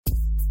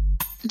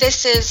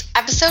This is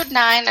episode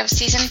 9 of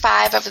season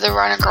 5 of the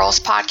Runner Girls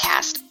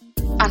podcast.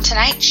 On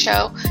tonight's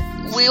show,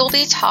 we will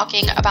be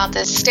talking about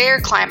the stair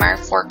climber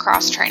for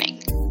cross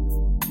training.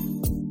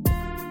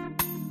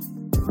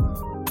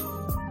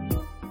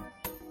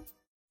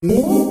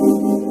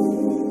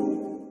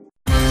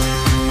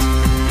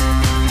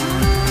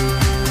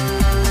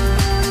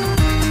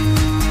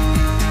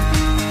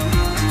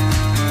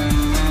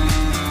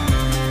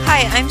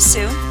 Hi, I'm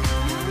Sue.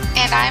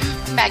 And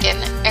I'm Meagan,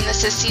 and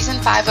this is season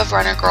 5 of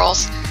Runner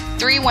Girls,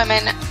 3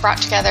 women brought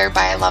together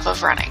by a love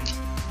of running.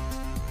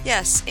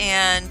 Yes,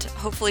 and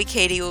hopefully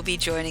Katie will be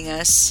joining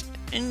us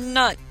in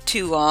not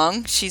too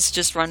long. She's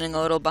just running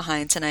a little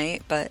behind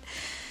tonight, but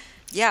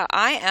yeah,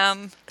 I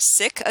am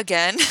sick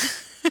again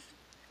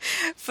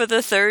for the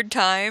 3rd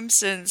time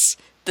since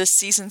this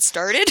season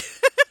started.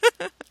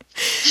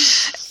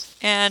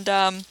 And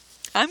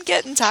I'm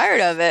getting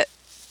tired of it.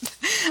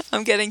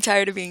 I'm getting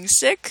tired of being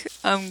sick.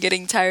 I'm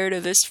getting tired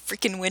of this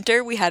freaking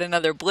winter. We had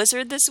another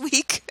blizzard this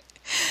week.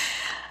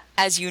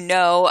 As you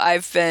know,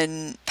 I've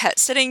been pet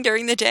sitting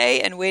during the day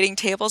and waiting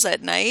tables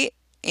at night.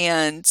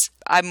 And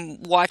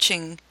I'm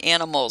watching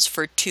animals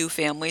for 2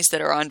 families that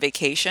are on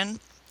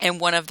vacation. And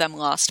one of them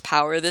lost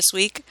power this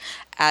week,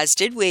 as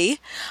did we.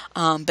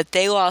 But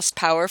they lost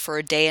power for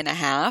a day and a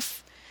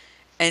half.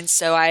 And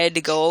so I had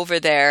to go over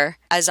there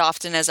as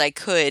often as I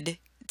could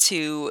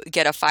to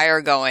get a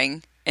fire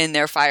going in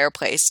their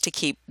fireplace to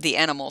keep the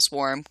animals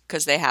warm,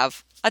 because they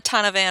have a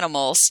ton of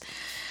animals,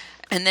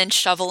 and then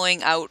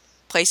shoveling out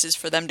places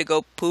for them to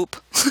go poop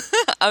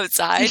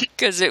outside,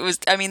 because it was,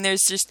 I mean,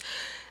 there's just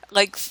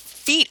like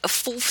 3,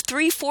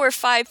 4,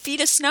 5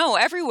 feet of snow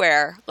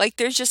everywhere. Like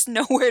there's just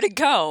nowhere to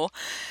go.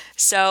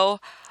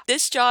 So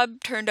this job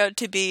turned out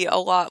to be a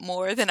lot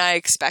more than I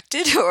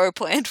expected or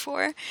planned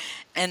for.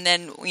 And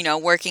then, you know,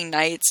 working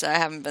nights, I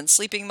haven't been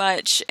sleeping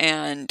much,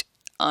 and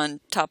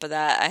on top of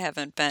that, I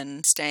haven't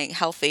been staying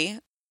healthy.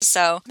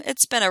 So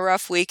it's been a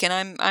rough week,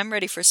 and I'm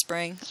ready for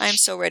spring. I'm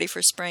so ready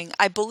for spring.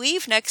 I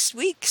believe next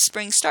week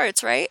spring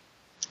starts, right?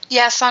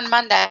 Yes, on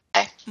Monday.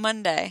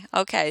 Monday.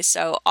 Okay,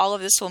 so all of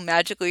this will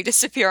magically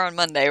disappear on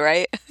Monday,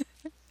 right?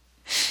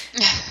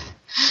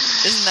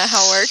 Isn't that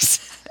how it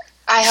works?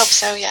 I hope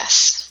so,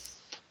 yes.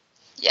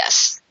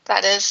 Yes,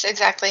 that is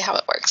exactly how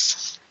it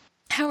works.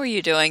 How are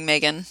you doing,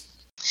 Meagan?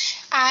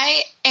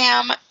 I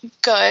am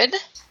good.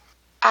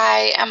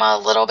 I am a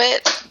little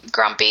bit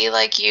grumpy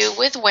like you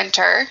with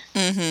winter,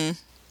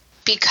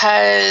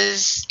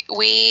 because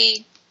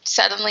we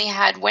suddenly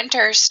had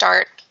winter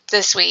start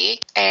this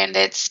week, and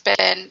it's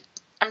been,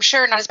 I'm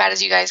sure not as bad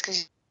as you guys,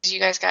 because you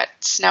guys got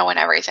snow and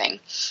everything,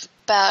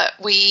 but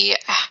we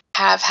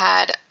have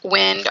had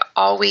wind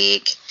all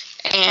week,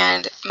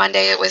 and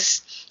Monday it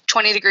was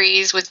 20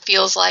 degrees with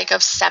feels like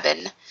of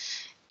 7,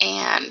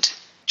 and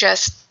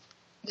just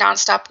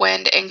nonstop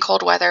wind and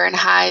cold weather and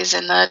highs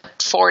in the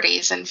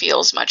 40s and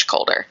feels much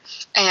colder.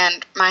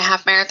 And my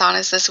half marathon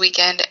is this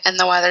weekend, and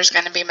the weather's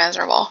going to be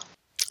miserable.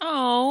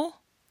 Oh,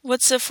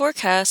 what's the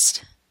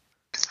forecast?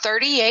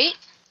 38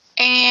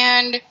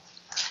 and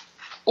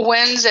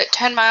winds at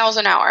 10 miles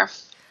an hour.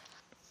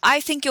 I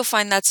think you'll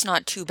find that's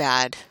not too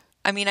bad.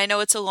 I mean, I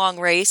know it's a long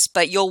race,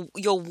 but you'll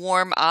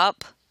warm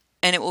up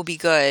and it will be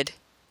good.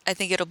 I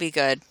think it'll be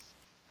good.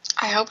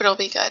 I hope it'll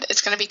be good.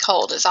 It's going to be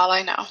cold is all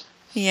I know.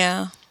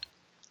 Yeah.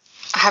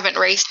 I haven't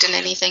raced in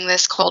anything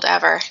this cold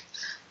ever.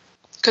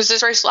 Because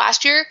this race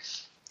last year,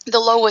 the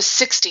low was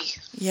 60.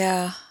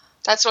 Yeah.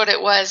 That's what it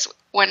was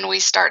when we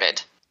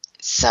started.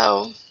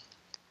 So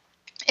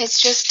it's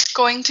just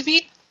going to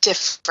be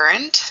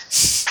different.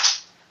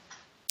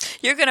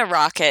 You're going to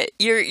rock it.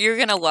 You're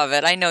going to love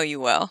it. I know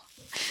you will.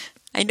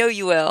 I know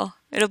you will.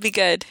 It'll be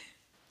good.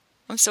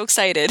 I'm so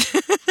excited.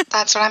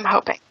 That's what I'm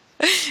hoping.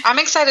 I'm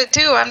excited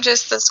too. I'm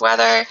just this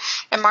weather,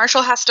 and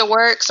Marshall has to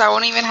work, so I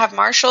won't even have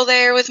Marshall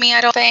there with me,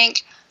 I don't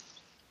think.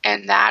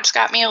 And that's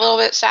got me a little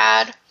bit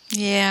sad.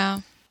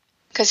 Yeah.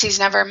 Because he's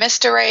never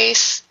missed a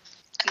race.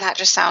 And that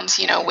just sounds,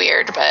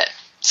 weird, but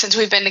since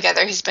we've been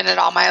together, he's been at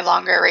all my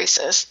longer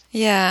races.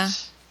 Yeah.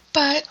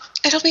 But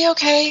it'll be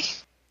okay.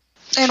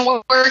 And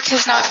work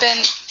has not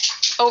been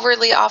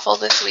overly awful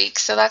this week,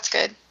 so that's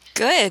good.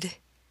 Good.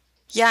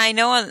 Yeah, I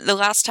know the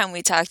last time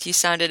we talked, you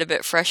sounded a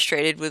bit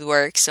frustrated with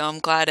work, so I'm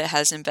glad it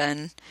hasn't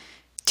been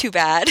too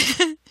bad.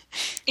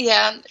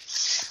 Yeah,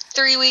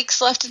 3 weeks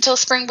left until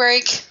spring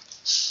break.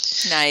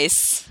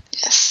 Nice.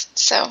 Yes,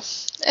 so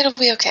it'll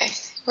be okay.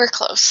 We're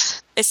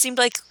close. It seemed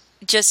like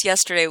just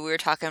yesterday we were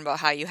talking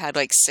about how you had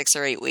like 6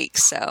 or 8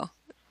 weeks, so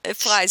it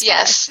flies by.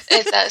 Yes,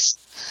 it does.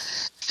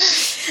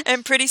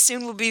 And pretty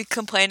soon we'll be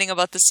complaining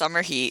about the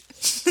summer heat.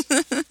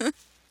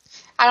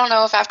 I don't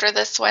know if after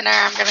this winter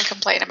I'm going to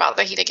complain about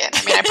the heat again.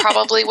 I mean, I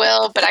probably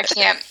will, but I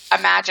can't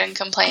imagine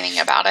complaining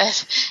about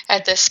it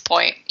at this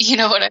point. You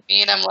know what I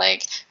mean? I'm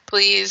like,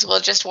 please, we'll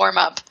just warm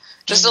up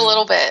just a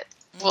little bit.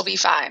 We'll be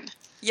fine.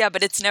 Yeah,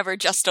 but it's never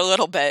just a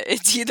little bit.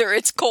 It's either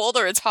it's cold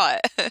or it's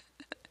hot.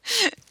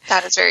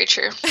 That is very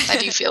true. I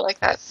do feel like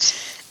that.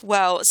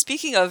 Well,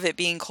 speaking of it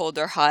being cold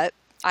or hot,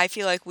 I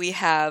feel like we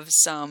have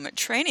some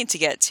training to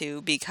get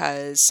to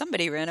because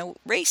somebody ran a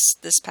race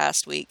this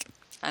past week,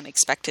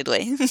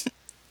 unexpectedly.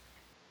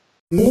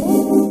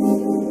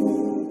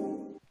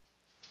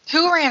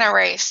 Who ran a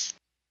race?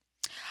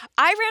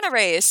 I ran a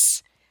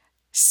race.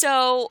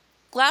 So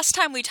last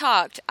time we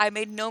talked, I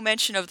made no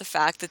mention of the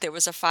fact that there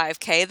was a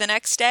 5K the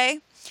next day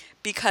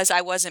because I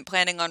wasn't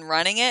planning on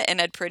running it and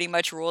had pretty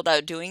much ruled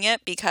out doing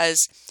it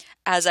because,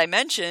 as I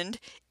mentioned,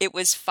 it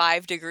was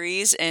 5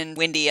 degrees and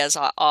windy as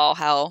all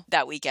hell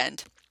that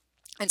weekend.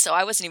 And so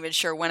I wasn't even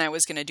sure when I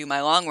was going to do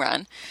my long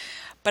run.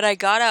 But I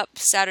got up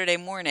Saturday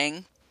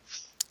morning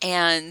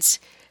and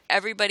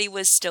everybody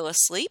was still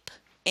asleep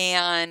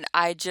and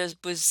I just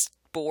was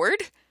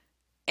bored.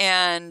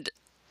 And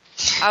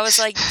I was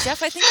like,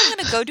 Jeff, I think I'm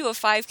going to go do a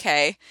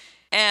 5K.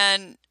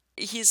 And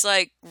he's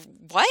like,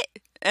 what?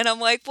 And I'm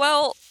like,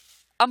 well,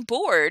 I'm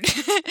bored.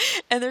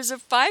 And there's a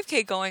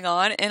 5K going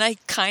on and I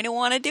kind of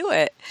want to do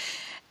it.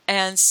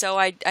 And so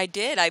I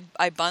did.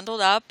 I bundled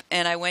up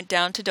and I went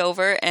down to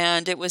Dover,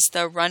 and it was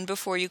the Run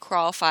Before You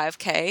Crawl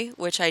 5K,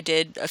 which I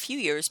did a few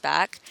years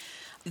back.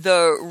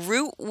 The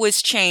route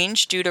was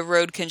changed due to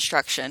road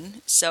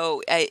construction.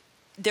 So I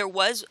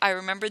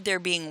remembered there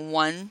being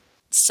one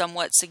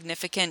somewhat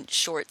significant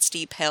short,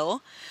 steep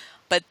hill,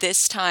 but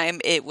this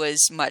time it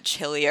was much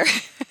hillier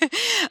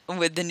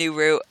with the new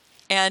route.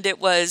 And it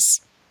was,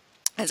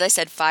 as I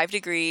said, 5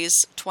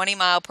 degrees,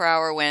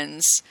 20-mile-per-hour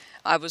winds.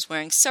 I was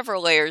wearing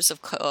several layers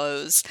of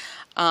clothes.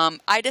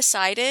 I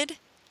decided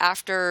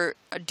after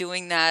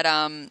doing that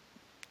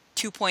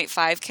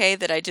 2.5K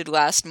that I did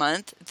last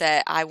month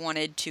that I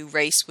wanted to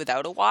race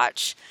without a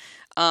watch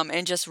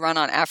and just run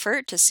on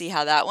effort to see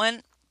how that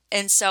went.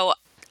 And so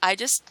I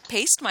just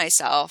paced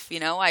myself.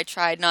 I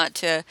tried not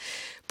to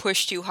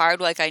push too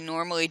hard like I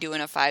normally do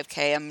in a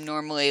 5K. I'm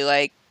normally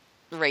like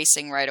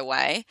racing right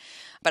away.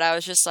 But I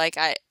was just like,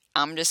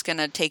 I'm just going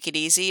to take it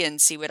easy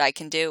and see what I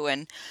can do.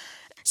 And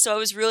so I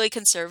was really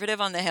conservative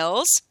on the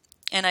hills,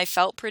 and I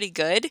felt pretty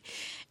good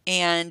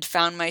and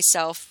found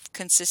myself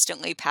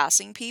consistently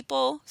passing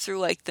people through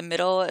like the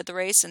middle of the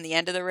race and the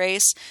end of the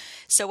race.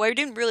 So I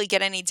didn't really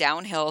get any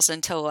downhills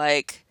until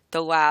like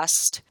the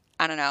last,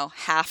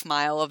 half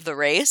mile of the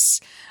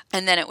race.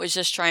 And then it was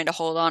just trying to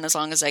hold on as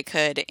long as I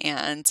could.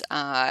 And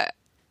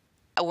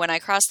when I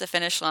crossed the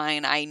finish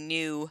line, I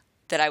knew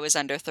that I was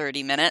under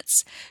 30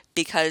 minutes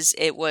because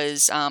it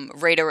was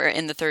right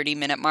in the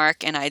 30-minute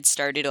mark, and I'd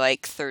started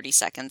like 30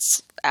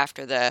 seconds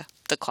after the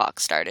clock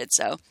started.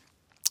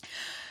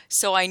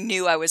 So I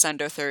knew I was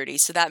under 30.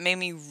 So that made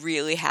me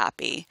really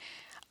happy.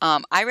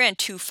 I ran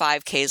 2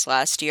 5Ks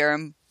last year,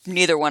 and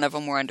neither one of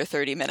them were under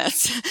 30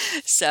 minutes.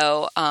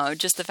 So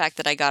just the fact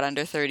that I got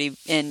under 30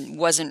 and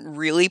wasn't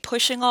really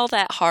pushing all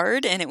that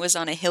hard, and it was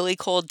on a hilly,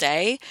 cold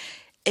day,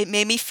 it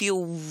made me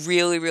feel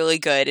really, really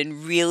good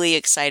and really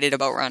excited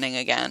about running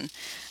again.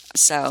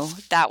 So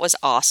that was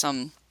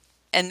awesome.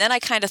 And then I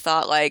kind of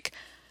thought, like,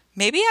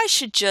 maybe I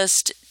should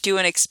just do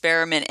an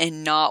experiment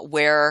and not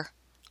wear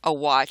a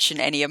watch in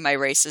any of my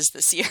races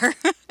this year.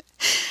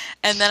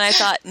 And then I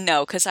thought,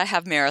 no, because I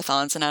have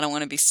marathons and I don't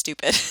want to be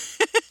stupid.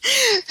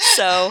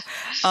 So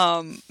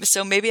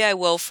maybe I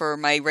will for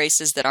my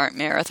races that aren't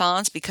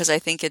marathons, because I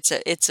think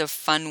it's a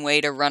fun way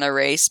to run a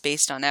race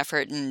based on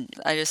effort, and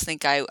I just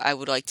think I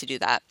would like to do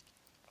that.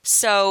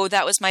 So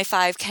that was my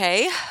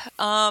 5K.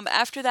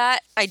 After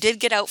that, I did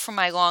get out for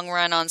my long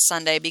run on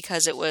Sunday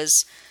because it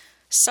was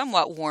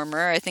somewhat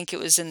warmer. I think it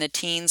was in the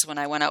teens when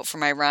I went out for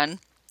my run,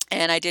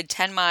 and I did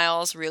 10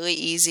 miles, really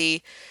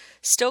easy.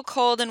 Still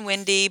cold and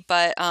windy,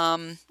 but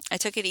I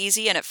took it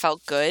easy and it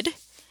felt good.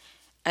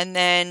 And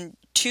then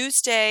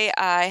Tuesday,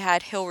 I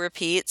had hill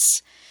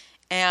repeats,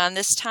 and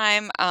this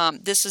time,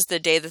 this was the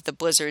day that the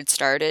blizzard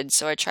started,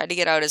 so I tried to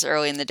get out as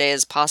early in the day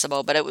as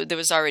possible, but there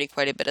was already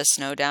quite a bit of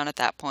snow down at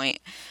that point.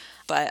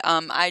 But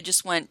I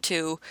just went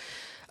to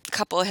a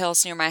couple of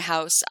hills near my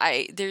house.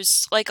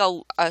 There's like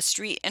a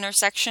street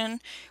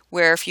intersection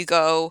where if you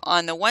go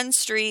on the one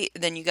street,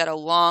 then you got a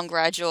long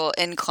gradual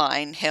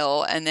incline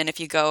hill, and then if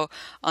you go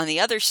on the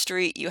other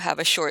street, you have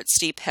a short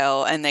steep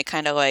hill, and they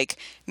kind of like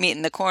meet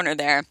in the corner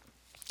there.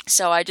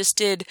 So I just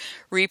did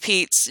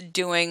repeats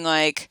doing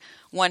like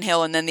one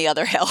hill and then the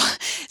other hill.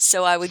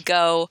 So I would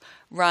go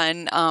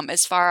run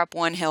as far up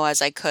one hill as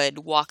I could,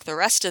 walk the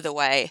rest of the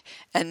way,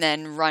 and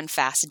then run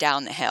fast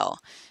down the hill.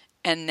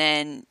 And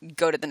then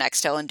go to the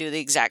next hill and do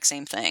the exact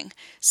same thing.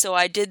 So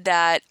I did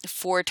that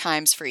 4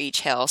 times for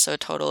each hill, so a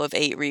total of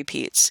 8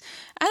 repeats.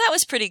 And that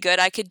was pretty good.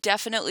 I could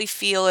definitely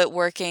feel it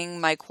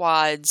working my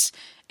quads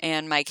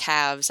and my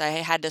calves. I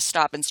had to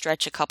stop and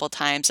stretch a couple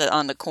times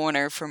on the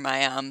corner for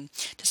my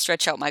to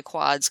stretch out my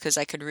quads because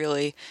I could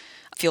really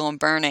feel them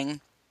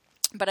burning.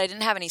 But I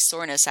didn't have any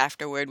soreness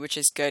afterward, which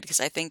is good because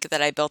I think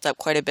that I built up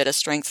quite a bit of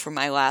strength for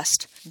my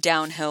last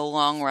downhill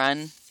long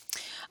run.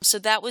 So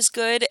that was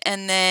good.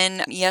 And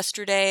then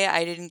yesterday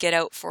I didn't get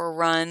out for a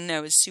run. I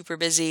was super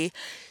busy.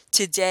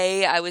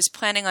 Today I was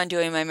planning on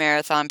doing my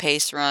marathon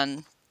pace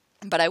run,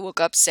 but I woke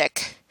up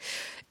sick.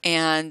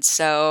 And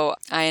so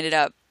I ended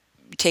up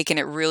taking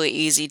it really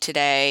easy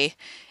today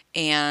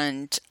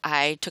and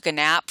I took a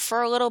nap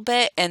for a little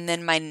bit, and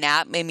then my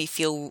nap made me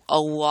feel a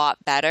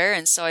lot better.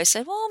 And so I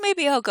said, well,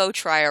 maybe I'll go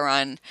try a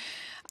run.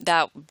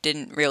 That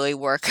didn't really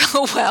work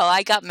well.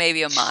 I got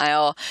maybe a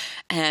mile,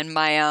 and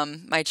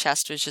my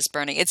chest was just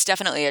burning. It's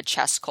definitely a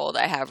chest cold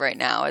I have right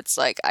now. It's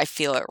like I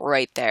feel it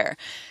right there.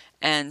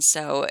 And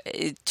so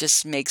it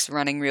just makes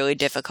running really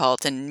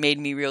difficult and made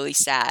me really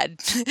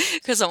sad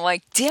because I'm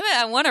like, damn it,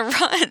 I want to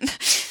run.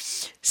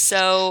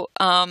 So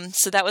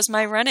that was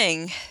my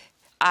running.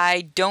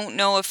 I don't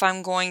know if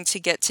I'm going to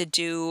get to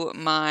do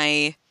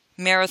my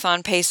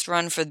marathon paced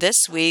run for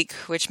this week,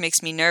 which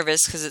makes me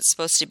nervous because it's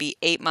supposed to be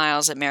 8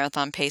 miles at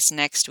marathon pace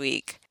next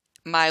week.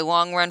 My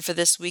long run for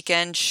this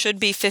weekend should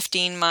be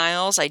 15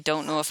 miles. I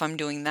don't know if I'm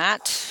doing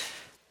that.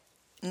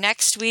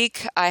 Next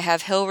week, I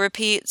have hill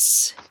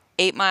repeats,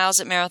 8 miles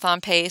at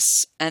marathon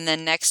pace, and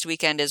then next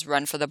weekend is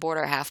Run for the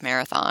Border half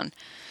marathon.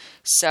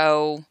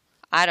 So,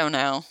 I don't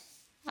know.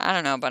 I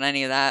don't know about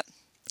any of that.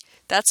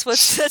 That's what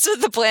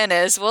the plan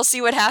is. We'll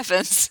see what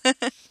happens.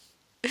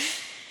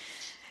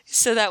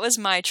 So that was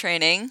my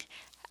training.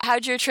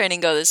 How'd your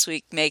training go this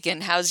week,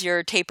 Meagan? How's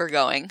your taper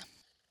going?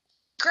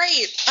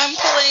 Great. I'm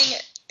pulling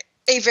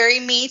a very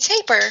me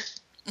taper.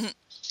 Mm-hmm.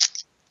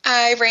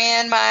 I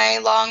ran my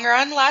long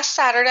run last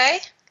Saturday,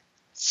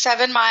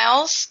 7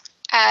 miles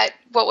at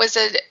what was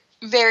a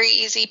very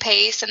easy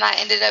pace, and that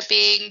ended up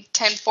being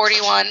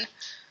 10:41.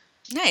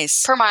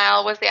 Nice. Per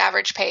mile was the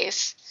average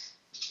pace.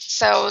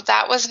 So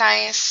that was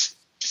nice.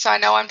 So I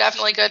know I'm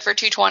definitely good for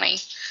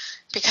 2:20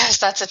 because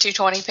that's a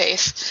 2:20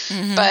 pace.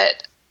 Mm-hmm.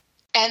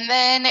 And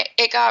then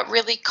it got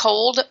really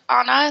cold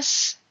on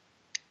us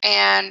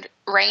and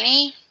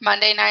rainy.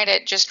 Monday night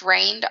it just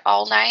rained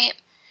all night.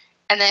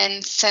 And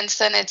then since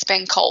then it's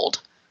been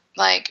cold,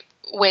 like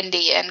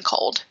windy and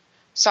cold.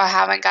 So I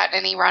haven't gotten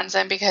any runs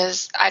in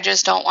because I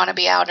just don't want to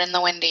be out in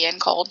the windy and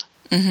cold.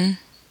 Mm-hmm.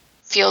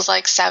 Feels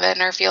like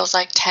 7 or feels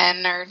like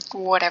 10 or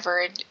whatever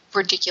it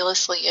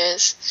ridiculously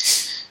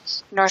is.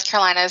 North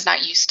Carolina is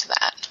not used to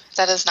that.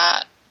 That is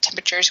not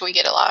temperatures we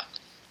get a lot.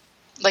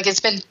 Like it's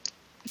been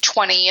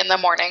 20 in the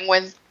morning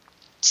with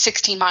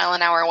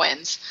 16-mile-an-hour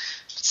winds.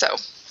 So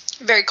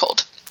very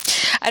cold.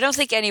 I don't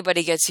think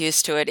anybody gets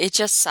used to it. It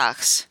just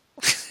sucks.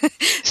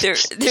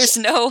 There's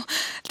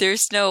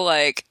no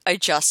like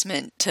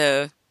adjustment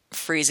to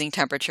freezing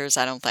temperatures,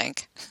 I don't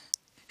think.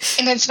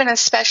 And it's been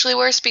especially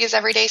worse because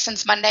every day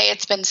since Monday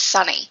it's been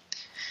sunny.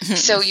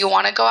 So you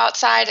want to go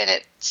outside and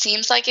it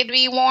seems like it'd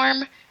be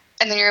warm,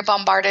 and then you're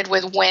bombarded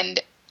with wind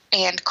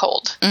and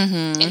cold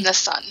in the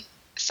sun.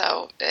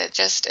 So it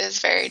just is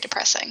very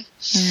depressing.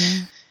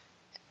 Mm-hmm.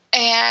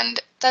 And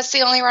that's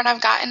the only run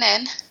I've gotten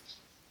in.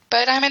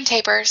 But I'm in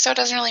taper, so it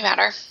doesn't really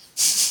matter.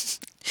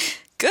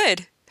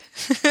 Good.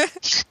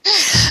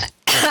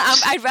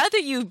 I'd rather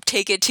you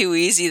take it too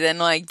easy than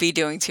like be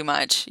doing too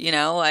much, you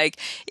know? Like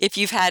if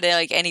you've had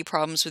like any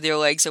problems with your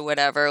legs or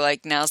whatever,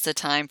 like now's the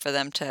time for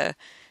them to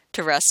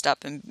rest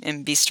up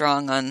and be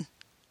strong on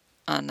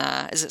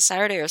is it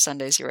Saturday or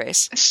Sunday's your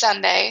race?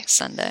 Sunday.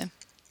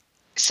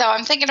 So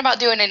I'm thinking about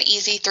doing an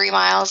easy 3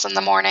 miles in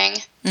the morning,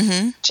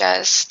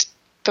 just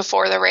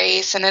before the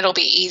race, and it'll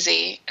be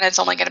easy, and it's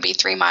only going to be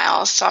 3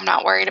 miles, so I'm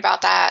not worried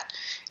about that.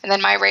 And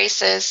then my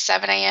race is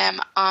 7 a.m.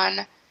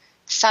 on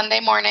Sunday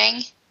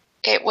morning.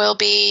 It will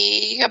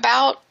be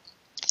about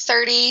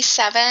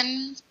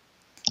 37,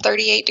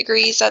 38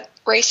 degrees at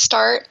race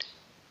start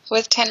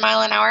with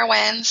 10-mile-an-hour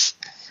winds.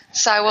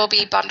 So I will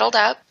be bundled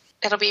up.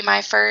 It'll be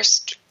my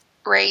first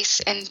race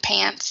in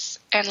pants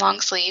and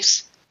long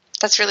sleeves.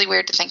 That's really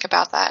weird to think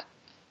about that.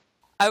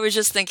 I was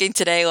just thinking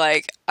today,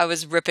 like, I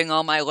was ripping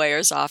all my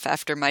layers off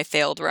after my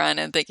failed run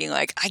and thinking,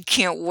 like, I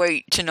can't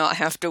wait to not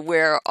have to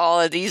wear all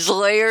of these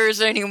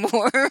layers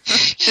anymore.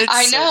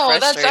 I know.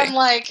 I'm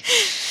like,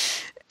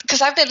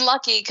 because I've been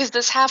lucky because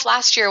this half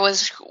last year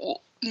was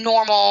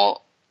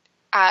normal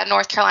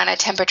North Carolina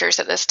temperatures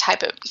at this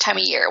time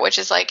of year, which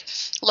is like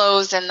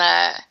lows in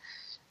the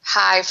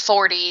high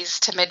 40s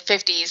to mid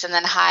 50s and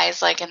then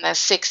highs like in the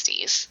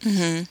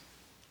 60s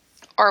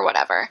or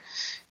whatever.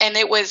 And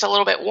it was a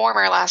little bit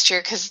warmer last year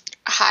because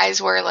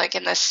highs were like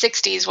in the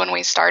 60s when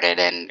we started,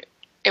 and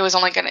it was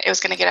going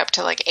to get up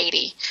to like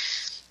 80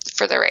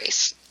 for the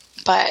race.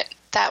 But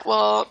that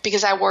will,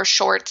 because I wore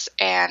shorts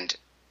and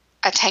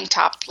a tank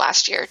top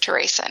last year to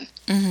race in.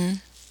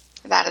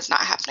 That is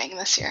not happening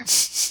this year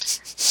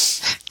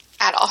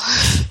at all.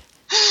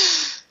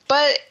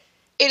 But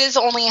it is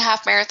only a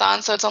half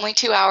marathon, so it's only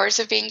 2 hours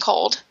of being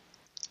cold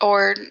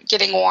or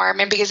getting warm.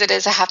 And because it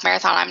is a half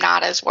marathon, I'm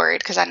not as worried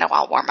because I know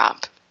I'll warm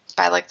up.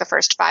 By like the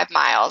first 5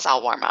 miles,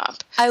 I'll warm up.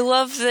 I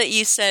love that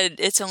you said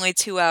it's only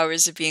 2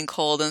 hours of being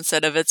cold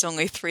instead of it's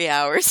only 3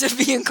 hours of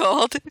being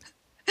cold.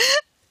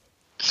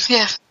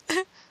 Yeah.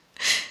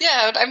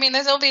 Yeah, I mean,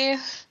 it'll be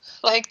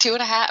like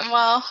 2.5,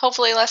 well,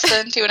 hopefully less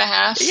than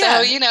 2.5. Yeah.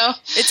 So, you know.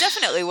 It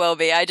definitely will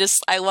be. I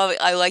love it.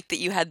 I like that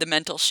you had the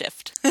mental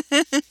shift.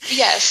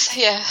 Yes,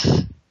 yeah.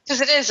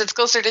 Because it's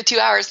closer to 2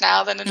 hours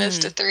now than it is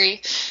to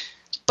 3.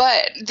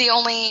 But the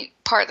only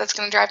part that's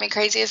going to drive me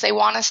crazy is they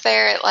want us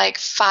there at like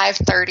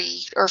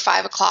 5:30 or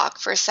 5 o'clock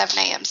for a 7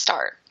 a.m.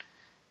 start.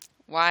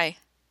 Why?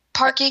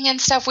 Parking and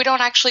stuff. We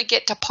don't actually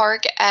get to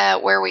park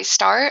at where we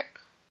start.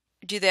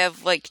 Do they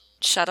have, like,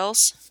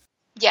 shuttles?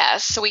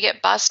 Yes, so we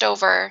get bussed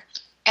over,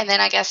 and then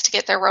I guess to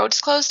get their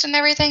roads closed and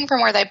everything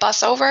from where they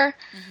bus over.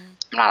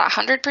 I'm not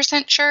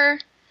 100% sure,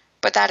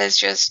 but that is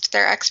just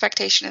their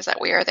expectation is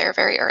that we are there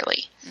very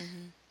early.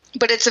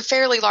 But it's a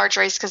fairly large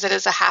race because it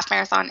is a half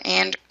marathon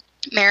and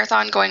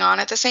marathon going on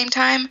at the same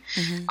time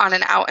on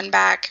an out and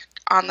back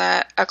on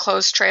a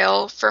closed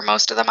trail for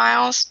most of the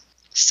miles.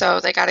 So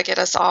they got to get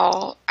us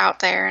all out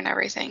there and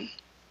everything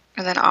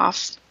and then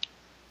off.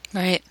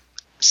 Right.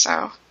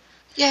 So,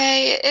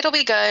 yay, it'll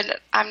be good.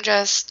 I'm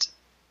just,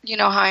 you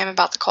know how I am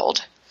about the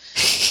cold.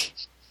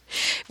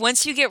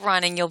 Once you get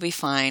running, you'll be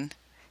fine.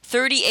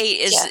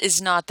 38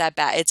 is not that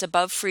bad. It's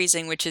above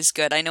freezing, which is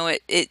good. I know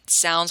it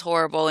sounds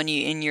horrible and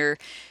you're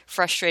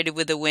frustrated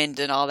with the wind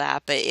and all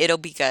that, but it'll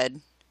be good.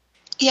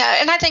 Yeah,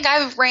 and I think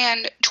I've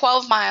ran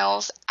 12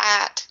 miles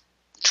at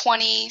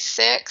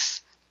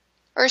 26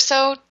 or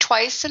so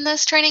twice in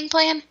this training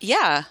plan.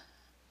 Yeah.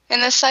 In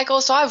this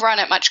cycle, so I've run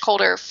it much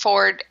colder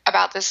for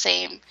about the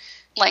same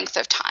length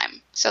of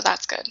time. So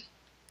that's good.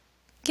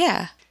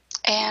 Yeah.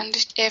 And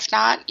if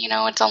not,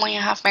 it's only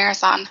a half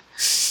marathon.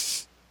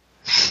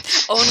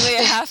 Only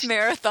a half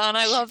marathon.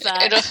 I love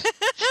that.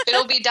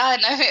 It'll be done.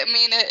 I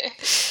mean,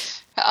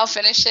 I'll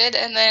finish it,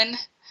 and then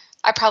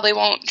I probably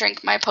won't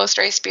drink my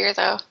post-race beer,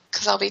 though,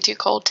 because I'll be too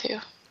cold, too.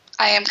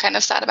 I am kind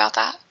of sad about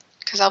that,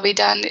 because I'll be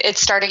done.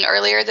 It's starting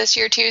earlier this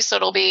year, too, so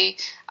I'll be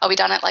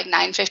done at like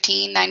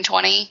 9:15,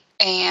 9:20,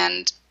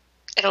 and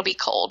it'll be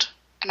cold.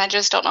 And I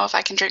just don't know if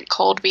I can drink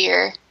cold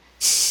beer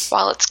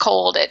while it's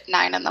cold at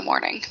 9 in the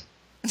morning.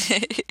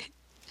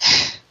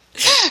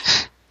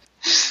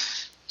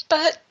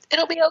 But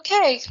it'll be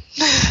okay.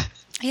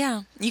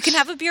 Yeah. You can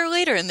have a beer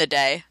later in the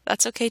day.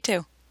 That's okay,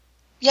 too.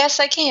 Yes,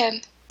 I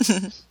can.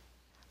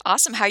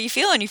 Awesome. How you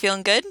feeling? You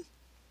feeling good?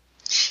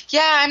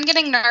 Yeah, I'm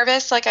getting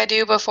nervous like I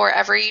do before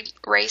every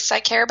race I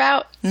care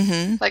about.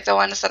 Like the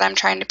ones that I'm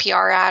trying to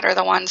PR at or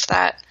the ones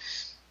that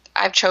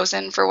I've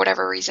chosen for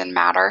whatever reason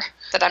matter,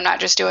 that I'm not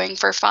just doing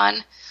for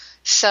fun.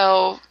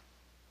 So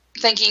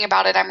thinking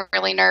about it, I'm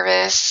really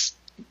nervous.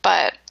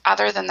 But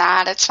other than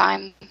that, it's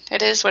fine.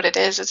 It is what it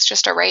is. It's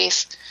just a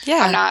race.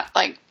 Yeah. I'm not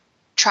like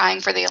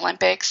trying for the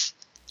Olympics.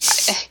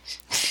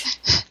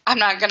 I'm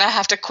not going to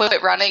have to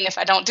quit running if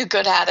I don't do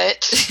good at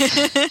it.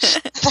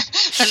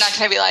 I'm not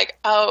going to be like,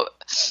 oh,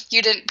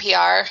 you didn't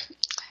PR.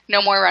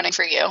 No more running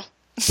for you.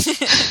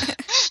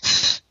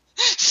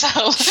 So,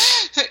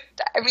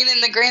 I mean,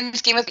 in the grand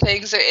scheme of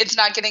things, it's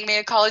not getting me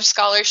a college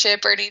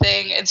scholarship or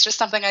anything. It's just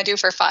something I do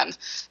for fun.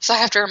 So I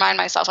have to remind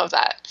myself of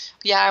that.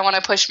 Yeah, I want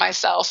to push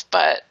myself,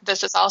 but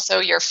this is also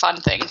your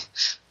fun thing.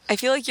 I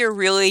feel like you're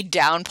really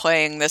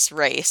downplaying this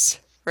race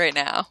right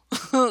now.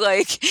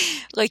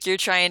 like you're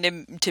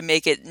trying to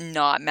make it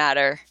not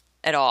matter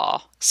at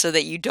all so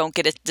that you don't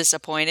get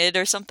disappointed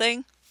or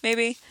something,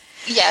 maybe?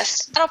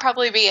 Yes, that'll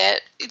probably be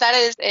it. That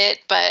is it,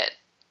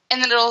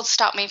 and then it'll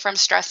stop me from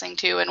stressing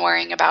too and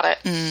worrying about it.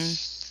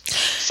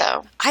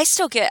 So I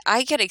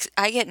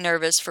get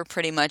nervous for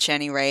pretty much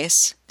any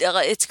race.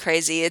 It's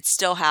crazy. It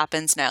still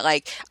happens now.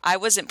 Like, I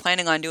wasn't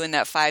planning on doing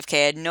that 5K.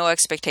 I had no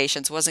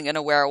expectations. Wasn't going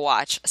to wear a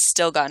watch.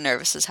 Still got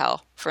nervous as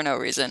hell for no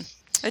reason.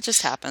 It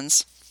just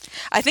happens.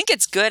 I think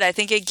it's good. I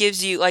think it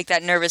gives you, like,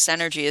 that nervous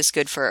energy is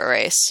good for a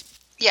race.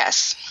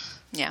 Yes.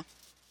 Yeah.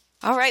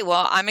 All right.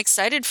 Well, I'm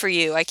excited for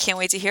you. I can't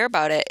wait to hear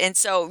about it. And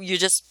so you're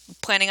just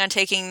planning on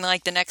taking,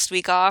 like, the next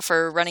week off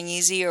or running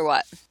easy or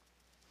what?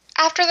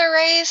 After the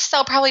race,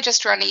 I'll probably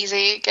just run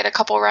easy, get a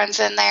couple runs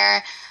in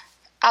there.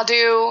 I'll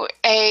do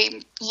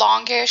a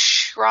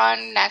longish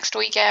run next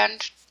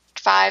weekend,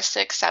 5,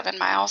 6, 7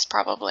 miles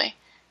probably.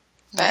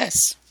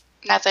 Nice.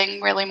 But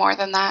nothing really more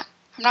than that.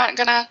 I'm not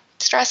going to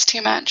stress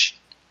too much.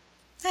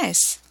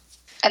 Nice.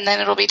 And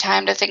then it'll be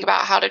time to think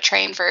about how to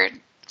train for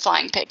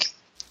Flying Pig.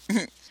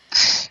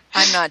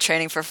 I'm not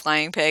training for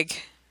Flying Pig.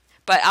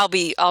 But I'll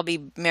be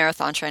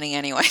marathon training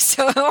anyway,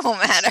 so it won't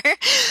matter.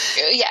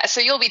 Yeah, so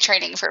you'll be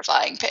training for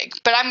Flying Pig.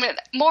 But I'm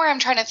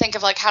trying to think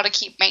of like how to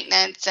keep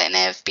maintenance, and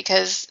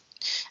because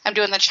I'm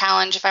doing the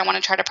challenge, if I want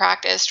to try to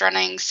practice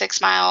running 6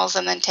 miles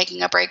and then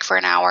taking a break for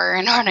an hour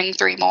and running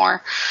 3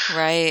 more.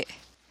 Right.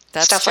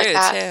 That's stuff true like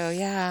that too.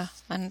 Yeah,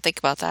 I didn't think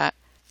about that.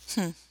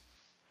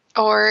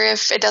 Or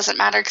if it doesn't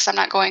matter because I'm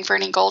not going for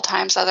any goal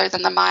times other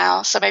than the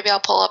mile, so maybe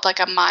I'll pull up like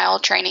a mile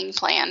training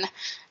plan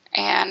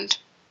and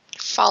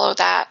follow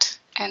that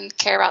and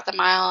care about the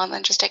mile and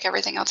then just take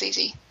everything else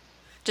easy.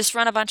 Just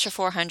run a bunch of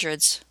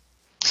 400s.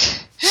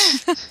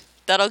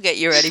 That'll get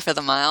you ready for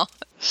the mile.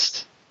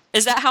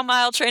 Is that how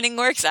mile training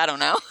works? I don't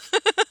know.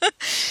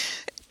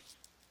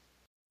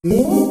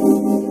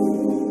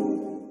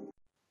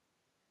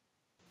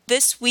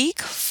 This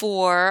week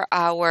for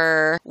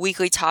our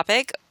weekly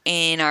topic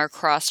in our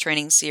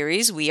cross-training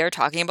series, we are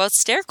talking about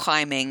stair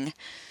climbing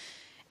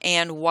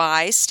and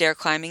why stair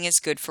climbing is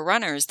good for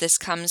runners. This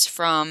comes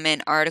from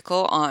an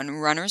article on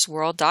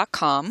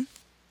runnersworld.com.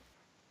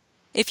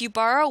 If you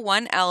borrow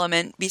one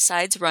element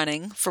besides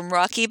running from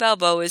Rocky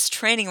Balboa's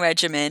training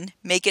regimen,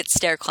 make it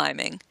stair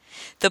climbing.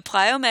 The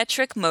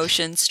plyometric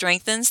motion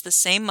strengthens the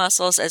same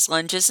muscles as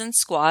lunges and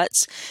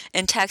squats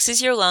and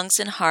taxes your lungs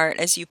and heart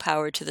as you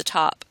power to the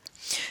top.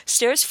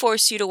 Stairs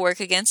force you to work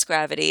against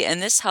gravity,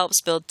 and this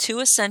helps build two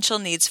essential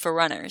needs for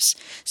runners: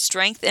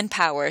 strength and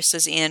power,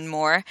 says Ian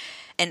Moore,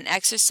 an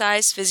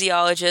exercise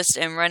physiologist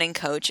and running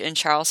coach in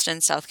Charleston,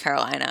 South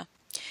Carolina.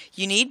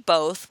 You need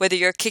both, whether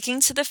you're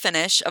kicking to the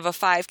finish of a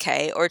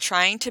 5K or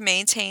trying to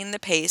maintain the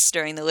pace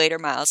during the later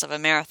miles of a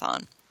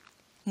marathon.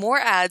 Moore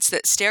adds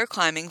that stair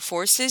climbing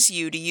forces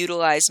you to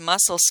utilize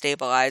muscle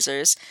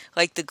stabilizers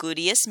like the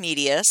gluteus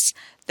medius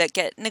that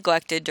get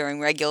neglected during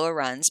regular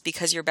runs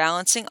because you're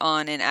balancing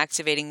on and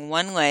activating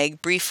one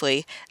leg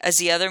briefly as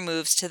the other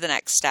moves to the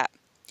next step.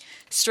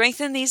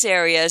 Strengthen these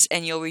areas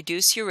and you'll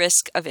reduce your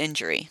risk of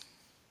injury.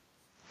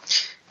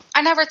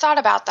 I never thought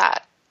about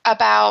that,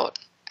 about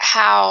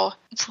how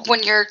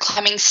when you're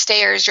climbing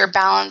stairs, you're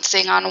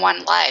balancing on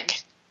one leg.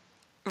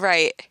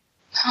 Right.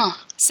 Huh.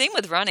 Same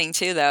with running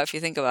too, though, if you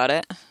think about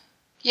it.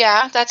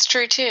 Yeah, that's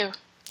true too.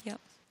 Yep.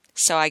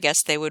 So I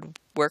guess they would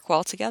work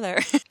well together.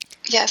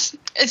 Yes.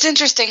 It's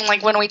interesting,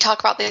 like when we talk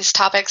about these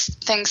topics,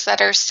 things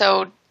that are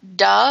so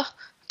duh,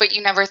 but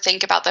you never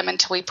think about them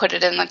until we put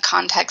it in the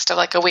context of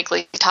like a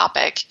weekly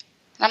topic.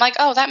 And I'm like,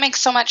 oh, that makes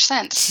so much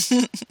sense.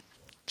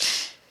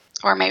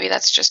 Or maybe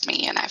that's just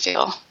me and I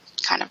feel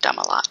kind of dumb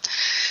a lot.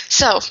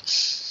 So,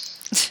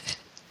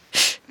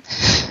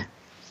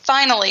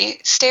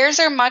 finally, stairs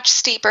are much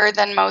steeper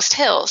than most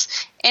hills.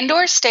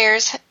 Indoor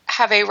stairs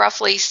have a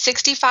roughly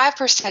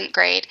 65%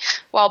 grade,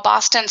 while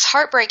Boston's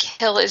Heartbreak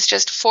Hill is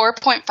just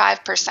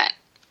 4.5%.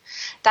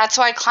 That's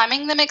why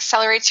climbing them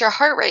accelerates your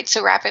heart rate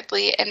so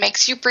rapidly and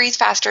makes you breathe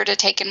faster to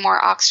take in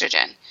more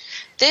oxygen.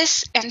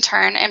 This, in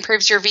turn,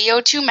 improves your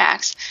VO2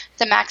 max,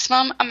 the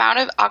maximum amount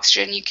of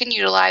oxygen you can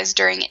utilize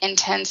during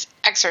intense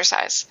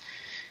exercise.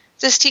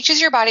 This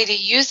teaches your body to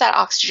use that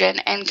oxygen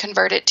and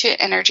convert it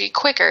to energy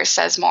quicker,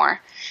 says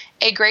Moore.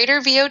 A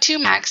greater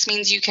VO2 max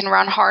means you can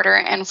run harder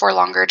and for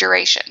longer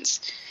durations.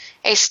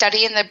 A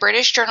study in the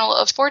British Journal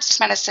of Sports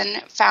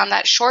Medicine found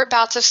that short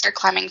bouts of stair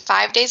climbing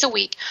 5 days a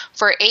week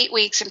for 8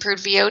 weeks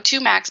improved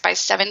VO2 max by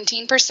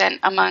 17%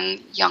 among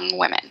young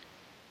women.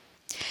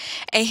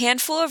 A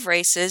handful of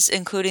races,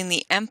 including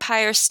the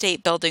Empire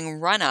State Building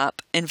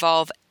run-up,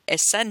 involve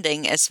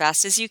ascending as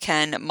fast as you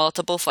can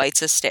multiple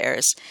flights of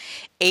stairs,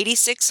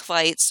 86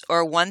 flights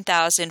or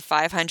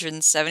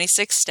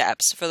 1,576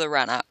 steps for the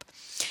run-up.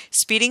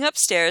 Speeding up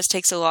stairs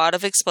takes a lot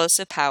of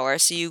explosive power,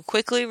 so you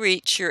quickly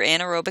reach your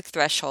anaerobic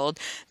threshold,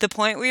 the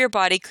point where your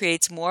body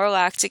creates more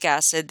lactic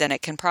acid than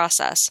it can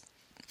process.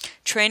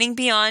 Training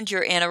beyond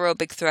your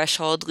anaerobic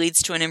threshold leads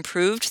to an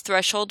improved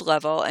threshold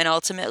level and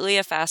ultimately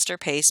a faster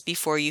pace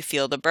before you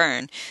feel the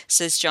burn,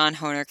 says John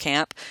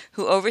Honerkamp,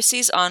 who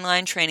oversees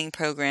online training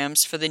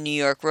programs for the New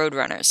York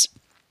Roadrunners.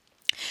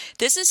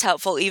 This is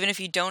helpful even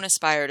if you don't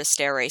aspire to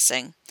stair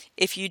racing.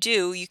 If you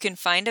do, you can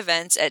find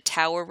events at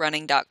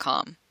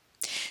towerrunning.com.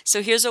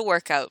 So here's a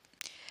workout.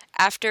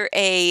 After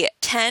a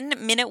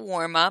 10-minute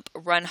warm-up,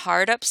 run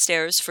hard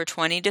upstairs for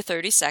 20 to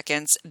 30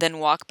 seconds, then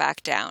walk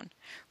back down.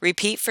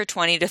 Repeat for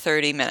 20 to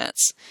 30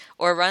 minutes.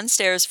 Or run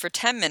stairs for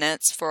 10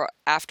 minutes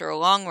after a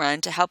long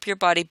run to help your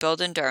body build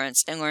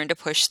endurance and learn to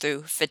push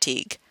through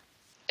fatigue.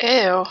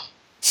 Ew.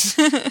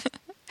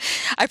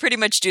 I pretty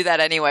much do that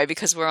anyway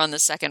because we're on the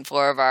second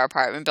floor of our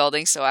apartment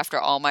building, so after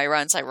all my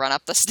runs, I run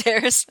up the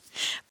stairs,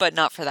 but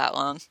not for that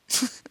long.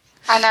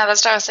 I know,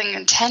 that's what I was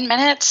thinking. 10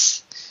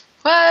 minutes?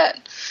 What?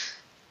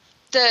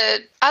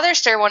 The other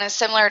stair one is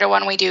similar to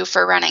one we do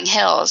for running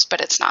hills, but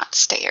it's not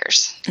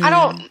stairs. I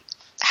don't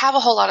have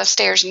a whole lot of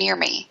stairs near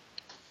me.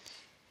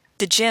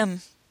 The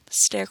gym,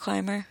 stair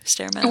climber,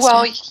 stairmaster.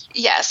 Well,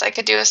 yes, I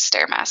could do a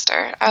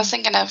stairmaster. I was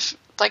thinking of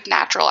like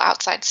natural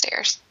outside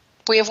stairs.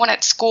 We have one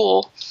at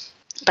school,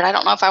 but I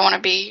don't know if I want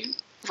to be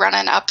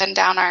running up and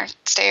down our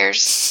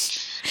stairs.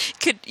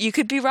 You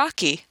could be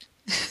Rocky.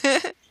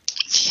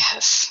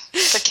 Yes.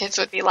 The kids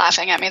would be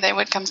laughing at me. They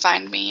would come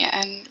find me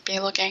and be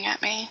looking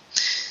at me.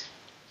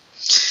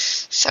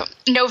 So,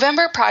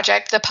 November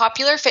Project, the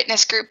popular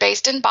fitness group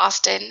based in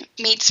Boston,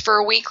 meets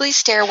for weekly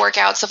stair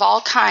workouts of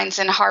all kinds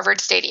in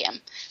Harvard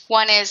Stadium.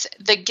 One is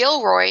the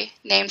Gilroy,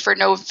 named for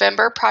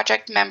November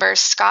Project member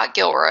Scott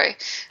Gilroy,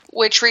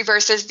 which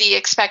reverses the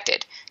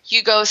expected.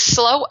 You go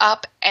slow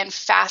up and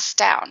fast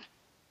down.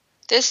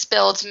 This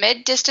builds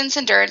mid-distance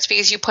endurance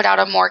because you put out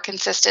a more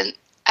consistent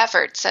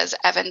effort, says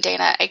Evan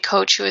Dana, a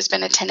coach who has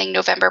been attending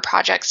November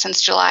Project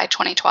since July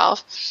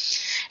 2012.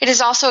 It is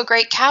also a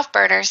great calf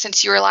burner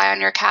since you rely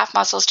on your calf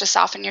muscles to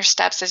soften your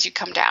steps as you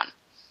come down.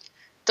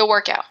 The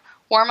workout.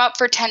 Warm up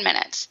for 10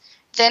 minutes.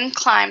 Then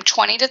climb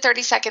 20 to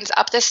 30 seconds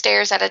up the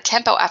stairs at a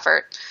tempo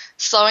effort.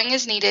 Slowing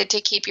is needed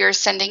to keep your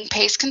ascending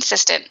pace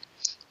consistent.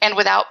 And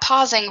without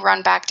pausing,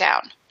 run back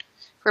down.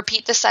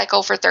 Repeat the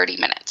cycle for 30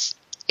 minutes.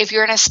 If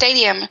you're in a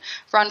stadium,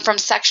 run from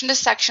section to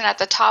section at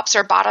the tops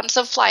or bottoms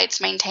of flights,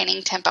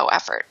 maintaining tempo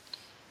effort.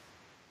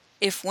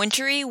 If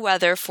wintry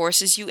weather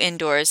forces you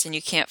indoors and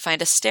you can't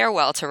find a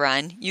stairwell to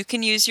run, you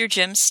can use your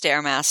gym's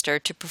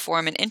Stairmaster to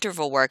perform an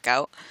interval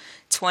workout.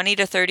 20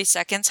 to 30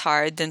 seconds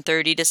hard, then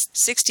 30 to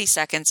 60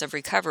 seconds of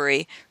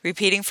recovery,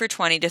 repeating for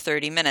 20 to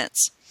 30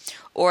 minutes.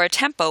 Or a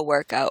tempo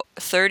workout,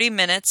 30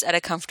 minutes at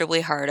a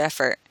comfortably hard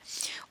effort.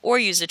 Or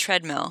use a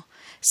treadmill.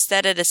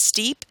 Set at a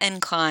steep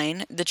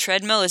incline, the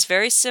treadmill is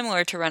very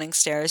similar to running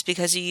stairs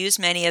because you use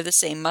many of the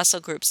same muscle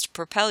groups to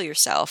propel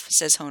yourself,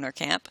 says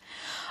Honerkamp.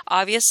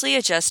 Obviously,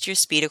 adjust your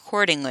speed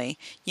accordingly.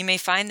 You may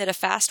find that a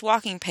fast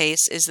walking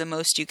pace is the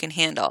most you can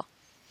handle.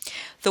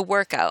 The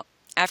workout.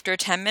 After a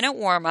 10-minute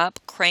warm-up,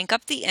 crank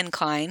up the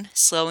incline,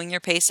 slowing your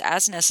pace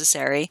as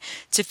necessary,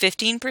 to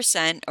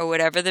 15% or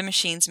whatever the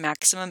machine's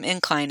maximum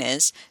incline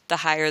is, the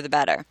higher the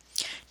better.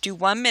 Do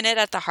 1 minute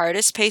at the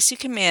hardest pace you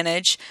can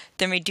manage,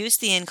 then reduce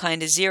the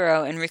incline to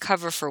 0 and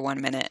recover for 1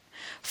 minute.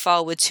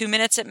 Follow with 2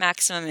 minutes at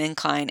maximum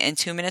incline and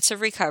 2 minutes of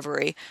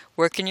recovery,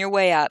 working your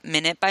way up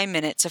minute by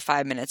minute to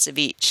 5 minutes of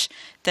each.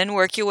 Then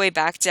work your way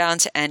back down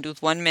to end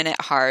with 1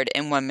 minute hard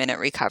and 1 minute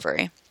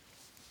recovery.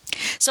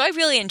 So I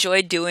really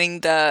enjoyed doing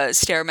the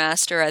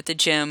Stairmaster at the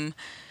gym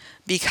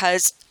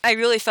because I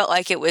really felt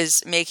like it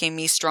was making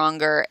me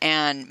stronger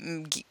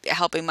and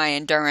helping my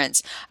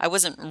endurance. I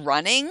wasn't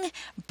running,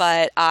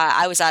 but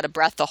I was out of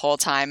breath the whole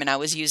time, and I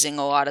was using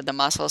a lot of the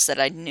muscles that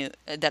I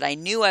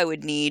knew I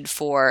would need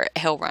for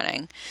hill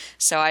running.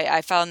 So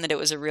I found that it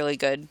was a really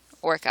good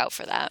workout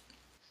for that.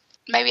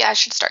 Maybe I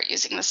should start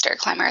using the stair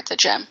climber at the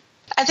gym.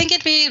 I think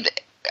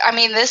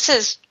this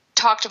has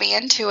talked me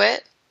into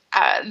it.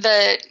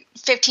 The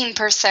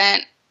 15%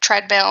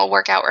 treadmill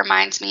workout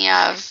reminds me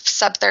of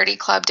Sub 30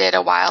 Club did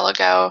a while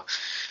ago,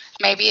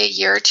 maybe a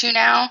year or two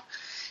now.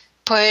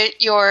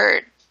 Put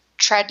your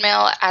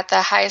treadmill at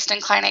the highest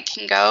incline it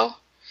can go,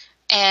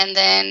 and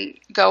then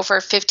go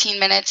for 15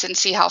 minutes and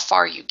see how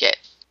far you get,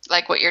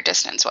 like what your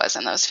distance was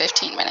in those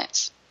 15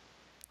 minutes.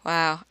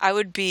 Wow. I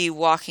would be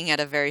walking at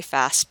a very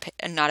fast,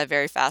 not a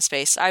very fast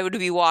pace. I would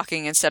be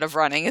walking instead of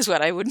running is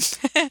what I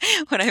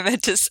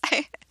meant to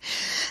say.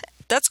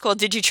 That's cool.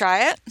 Did you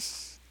try it?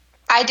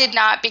 I did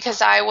not,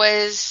 because I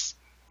was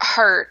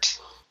hurt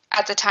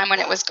at the time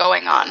when it was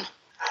going on.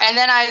 And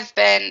then I've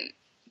been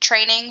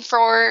training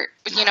for,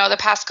 the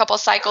past couple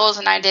cycles,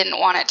 and I didn't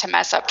want it to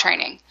mess up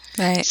training.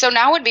 Right. So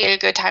now would be a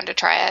good time to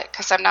try it,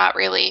 because I'm not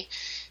really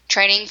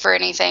training for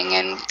anything,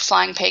 and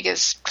flying pig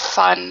is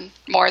fun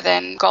more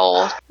than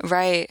goal.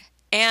 Right.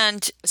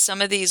 And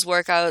some of these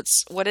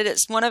workouts,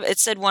 it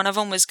said one of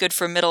them was good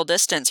for middle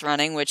distance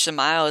running, which a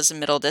mile is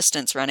middle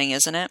distance running,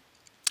 isn't it?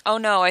 Oh,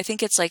 no, I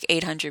think it's like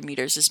 800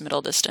 meters is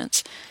middle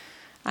distance.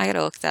 I got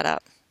to look that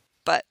up.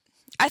 But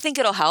I think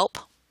it'll help,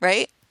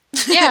 right?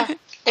 Yeah.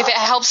 If it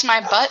helps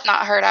my butt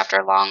not hurt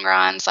after long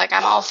runs,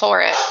 I'm all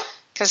for it.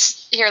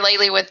 Because here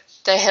lately with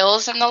the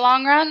hills and the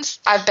long runs,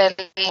 I've been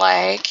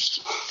my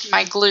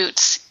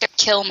glutes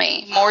kill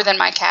me more than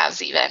my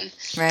calves even.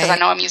 Because I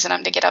know I'm using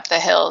them to get up the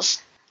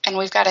hills. And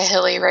we've got a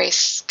Hilly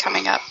race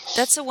coming up.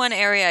 That's the one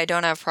area I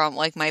don't have a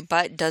problem. My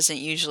butt doesn't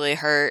usually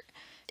hurt.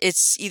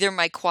 It's either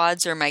my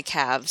quads or my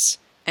calves.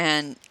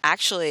 And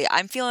actually,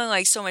 I'm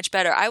feeling so much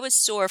better. I was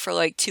sore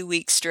for 2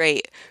 weeks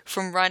straight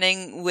from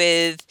running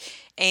with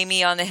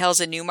Amy on the hills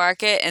at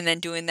Newmarket and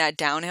then doing that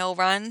downhill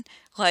run.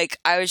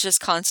 I was just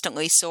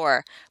constantly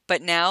sore.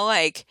 But now,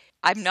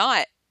 I'm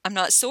not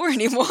sore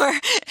anymore.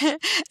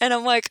 And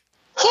I'm Yay!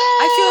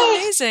 I feel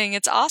amazing.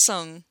 It's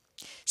awesome.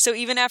 So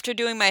even after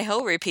doing my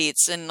hill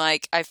repeats and I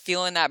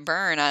feeling that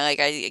burn, I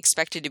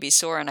expected to be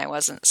sore and I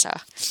wasn't. So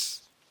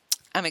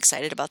I'm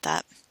excited about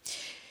that.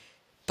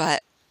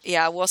 But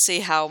yeah, we'll see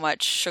how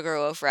much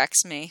Sugarloaf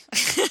wrecks me.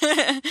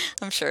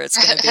 I'm sure it's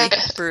going to be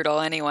brutal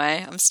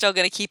anyway. I'm still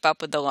going to keep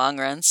up with the long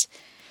runs.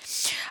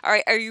 All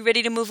right, are you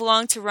ready to move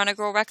along to Run a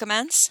Girl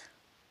Recommends?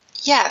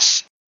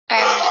 Yes.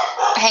 And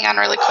hang on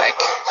really quick.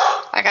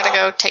 I got to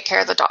go take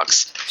care of the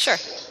dogs. Sure.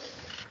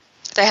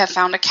 They have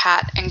found a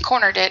cat and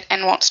cornered it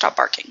and won't stop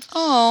barking.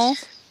 Oh.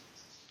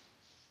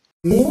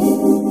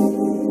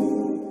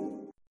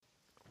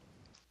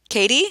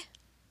 Katie?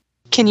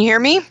 Can you hear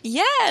me?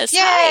 Yes. Yay.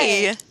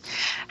 Hi.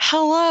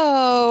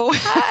 Hello.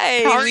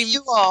 Hi. How are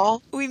you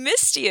all? We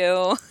missed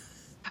you.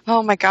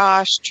 Oh my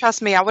gosh.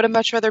 Trust me, I would have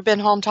much rather been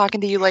home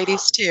talking to you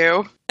ladies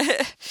too.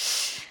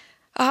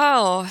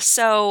 Oh,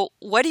 so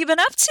what have you been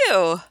up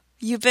to?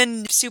 You've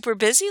been super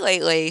busy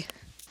lately.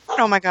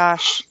 Oh my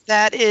gosh.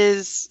 That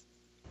is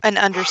an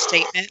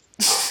understatement.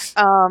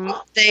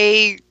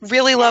 They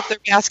really love their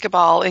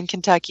basketball in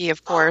Kentucky,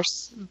 of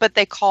course, but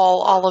they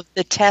call all of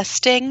the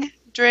testing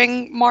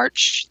during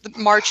March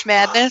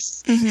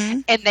Madness,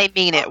 and they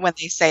mean it when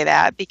they say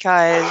that,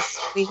 because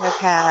we have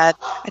had,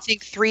 I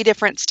think, 3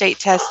 different state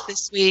tests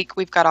this week.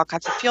 We've got all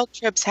kinds of field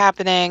trips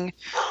happening.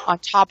 On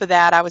top of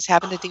that, I was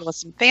having to deal with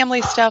some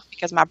family stuff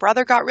because my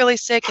brother got really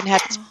sick and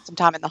had to spend some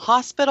time in the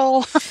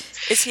hospital.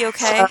 Is he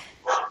okay?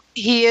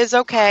 He is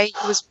okay.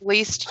 He was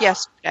released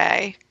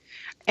yesterday,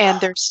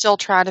 and they're still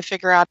trying to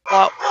figure out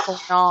what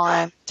was going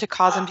on to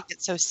cause him to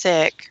get so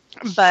sick.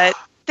 But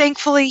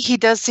thankfully, he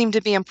does seem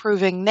to be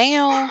improving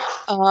now.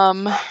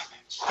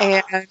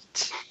 And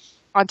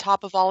on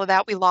top of all of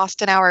that, we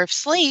lost an hour of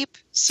sleep.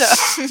 So,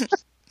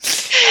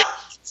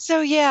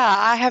 so yeah,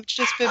 I have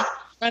just been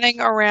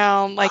running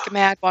around like a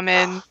mad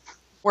woman,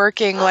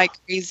 working like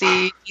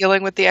crazy,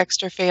 dealing with the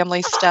extra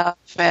family stuff,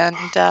 and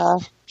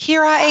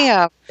here I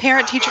am.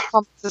 Parent-teacher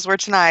conferences were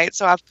tonight,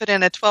 so I've put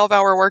in a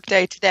 12-hour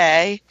workday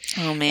today.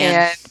 Oh,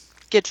 man. And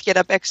get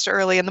up extra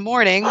early in the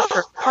morning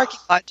for parking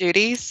lot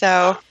duty.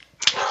 So,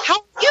 how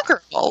are you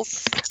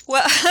girls?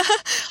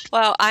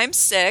 Well, I'm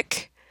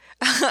sick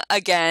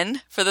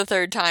again for the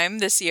third time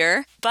this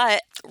year,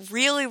 but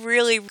really,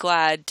 really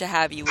glad to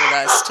have you with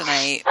us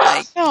tonight.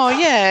 Like, oh,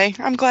 yay.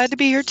 I'm glad to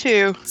be here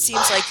too.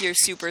 Seems like you're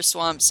super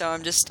swamped, so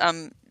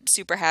I'm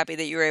super happy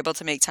that you were able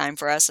to make time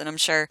for us, and I'm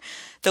sure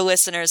the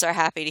listeners are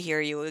happy to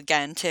hear you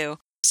again too.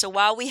 So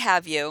while we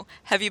have you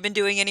been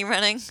doing any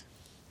running?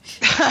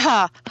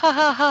 Ha ha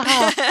ha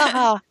ha ha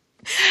ha.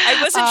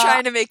 I wasn't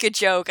trying to make a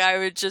joke. I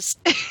would just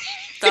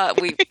thought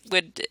we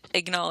would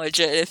acknowledge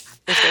it if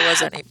there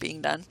was any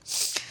being done.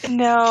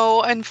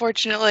 No,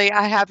 unfortunately,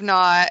 I have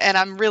not, and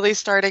I'm really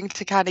starting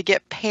to kind of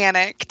get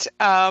panicked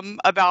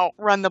about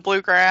Run the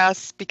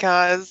Bluegrass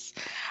because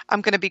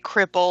I'm going to be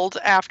crippled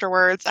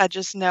afterwards. I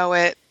just know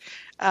it.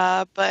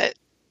 But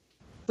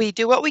we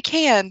do what we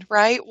can,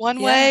 right?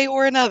 One way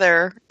or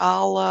another,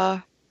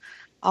 I'll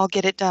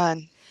get it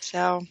done.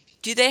 So,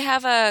 do they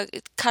have a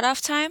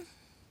cutoff time?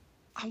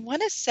 I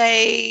want to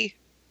say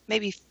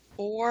maybe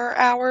 4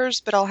 hours,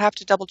 but I'll have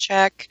to double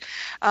check.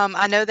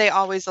 I know they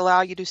always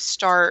allow you to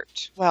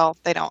start. Well,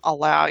 they don't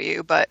allow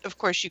you, but of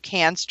course you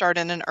can start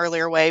in an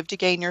earlier wave to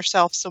gain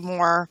yourself some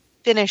more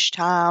finish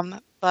time.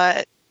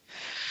 But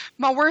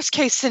my worst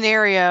case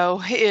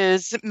scenario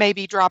is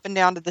maybe dropping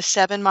down to the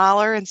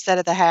 7-miler instead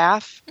of the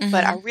half. Mm-hmm.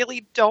 But I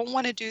really don't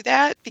want to do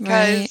that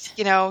because,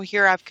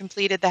 here I've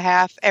completed the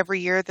half every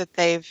year that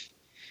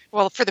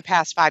for the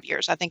past 5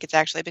 years. I think it's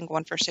actually been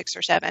going for 6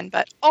 or 7,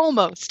 but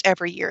almost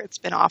every year it's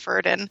been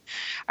offered. And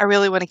I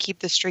really want to keep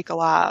the streak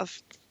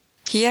alive.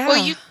 Yeah.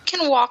 Well, you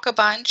can walk a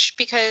bunch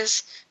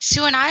because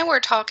Sue and I were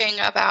talking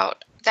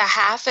about the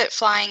half at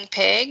Flying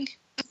Pig.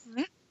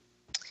 Mm-hmm.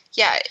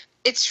 Yeah,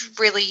 it's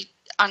really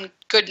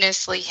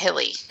ungoodnessly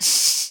hilly.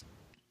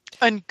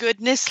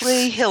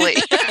 Ungoodnessly hilly.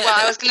 Well,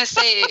 I was going to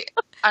say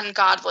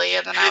ungodly,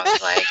 and then I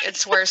was like,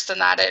 it's worse than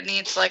that. It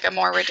needs like a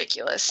more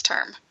ridiculous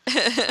term.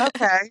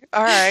 Okay.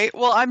 All right.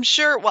 Well, I'm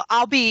sure. Well,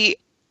 I'll be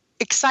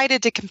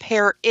excited to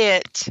compare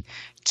it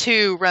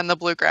to Run the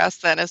Bluegrass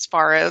then as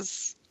far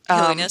as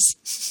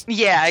hilliness.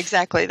 Yeah,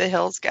 exactly. The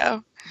hills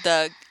go.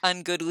 The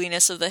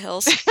ungoodliness of the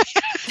hills.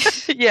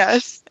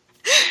 Yes.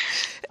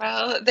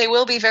 Well, they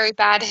will be very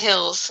bad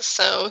hills,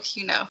 so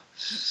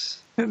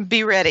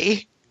Be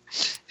ready.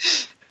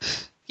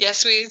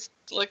 Yes, we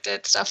looked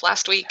at stuff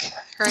last week.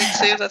 Right,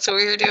 Sue? That's what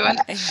we were doing.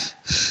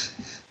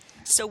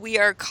 So we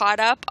are caught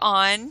up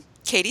on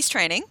Katie's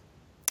training.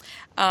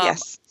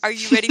 Yes. Are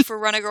you ready for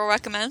Run a Girl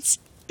Recommends?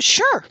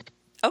 Sure.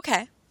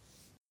 Okay.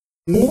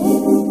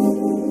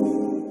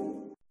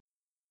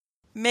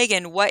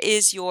 Meagan, what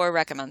is your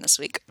recommend this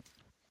week?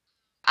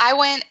 I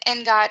went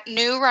and got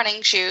new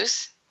running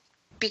shoes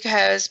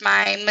because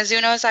my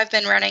Mizunos I've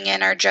been running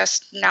in are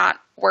just not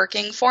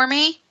working for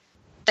me.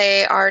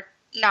 They are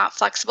not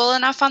flexible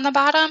enough on the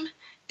bottom,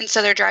 and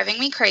so they're driving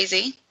me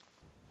crazy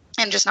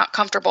and just not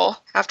comfortable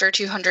after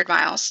 200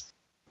 miles.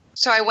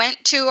 So I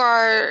went to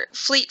our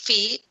Fleet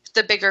Feet,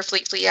 the bigger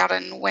Fleet Feet out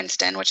in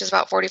Winston, which is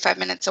about 45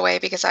 minutes away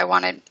because I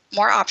wanted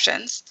more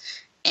options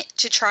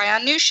to try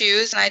on new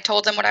shoes, and I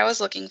told them what I was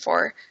looking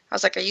for. I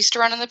was like, I used to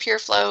run in the Pure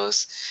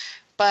Flows,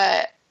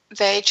 but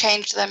they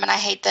changed them and I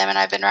hate them, and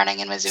I've been running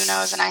in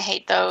Mizunos and I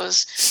hate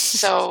those,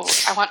 so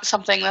I want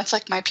something that's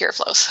like my Pure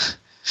Flows.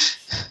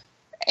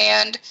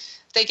 And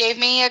they gave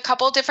me a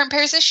couple different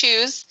pairs of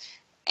shoes,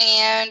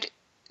 and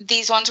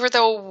these ones were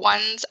the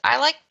ones I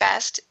like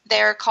best.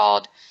 They're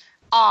called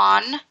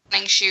On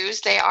running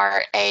shoes. They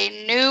are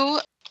a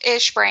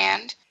new-ish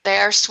brand. They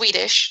are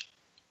Swedish,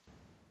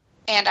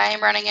 and I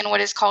am running in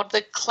what is called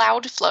the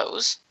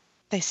Cloudflows.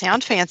 They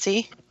sound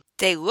fancy.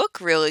 They look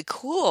really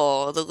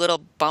cool. The little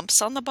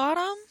bumps on the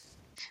bottom?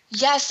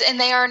 Yes, and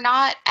they are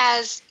not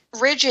as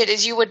rigid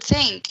as you would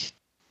think.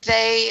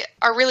 They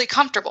are really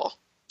comfortable.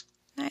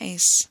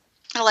 Nice.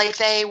 Like,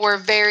 they were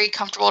very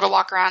comfortable to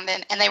walk around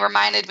in, and they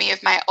reminded me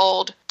of my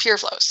old Pure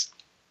Flows.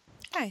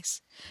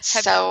 Nice.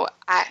 So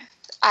I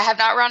have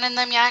not run in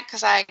them yet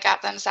because I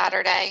got them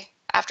Saturday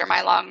after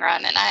my long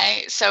run, and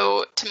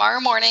so tomorrow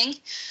morning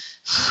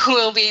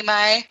will be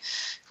my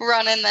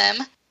run in them,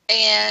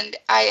 and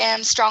I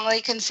am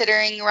strongly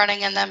considering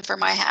running in them for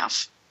my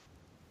half.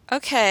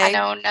 Okay. I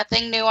know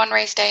nothing new on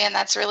race day, and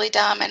that's really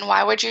dumb, and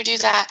why would you do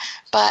that?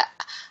 But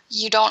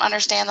you don't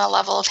understand the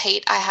level of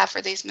hate I have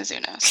for these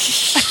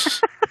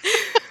Mizunos.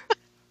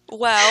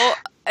 Well,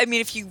 I mean,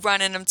 if you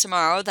run in them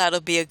tomorrow, that'll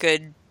be a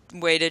good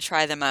way to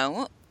try them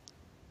out.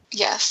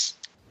 Yes,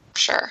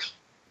 sure.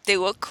 They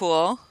look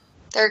cool.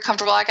 They're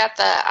comfortable. I got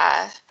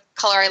the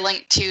color I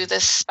linked to, the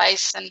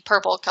spice and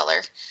purple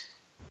color.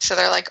 So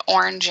they're like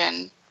orange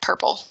and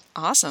purple.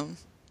 Awesome.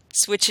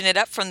 Switching it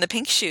up from the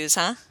pink shoes,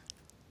 huh?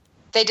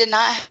 They did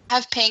not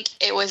have pink.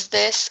 It was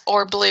this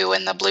or blue,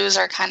 and the blues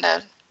are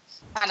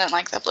I don't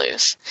like the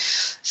blues.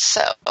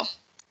 So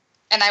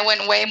And I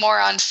went way more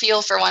on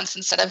feel for once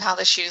instead of how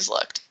the shoes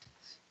looked.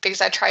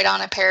 Because I tried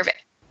on a pair of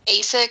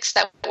Asics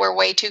that were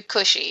way too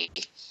cushy.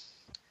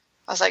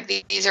 I was like,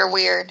 these are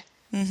weird.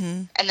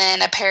 Mm-hmm. And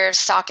then a pair of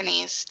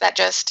Sauconys that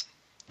just,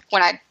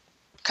 when I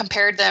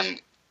compared them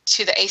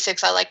to the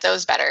Asics, I liked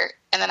those better.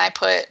 And then I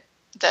put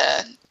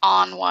the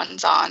On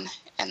ones on,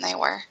 and they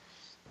were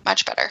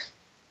much better.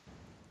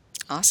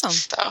 Awesome.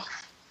 So,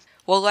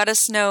 well, let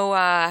us know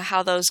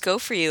how those go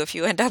for you if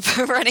you end up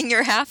running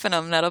your half in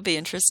them. That'll be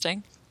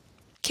interesting.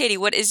 Katie,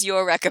 what is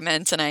your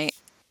recommend tonight?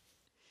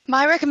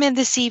 My recommend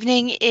this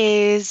evening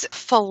is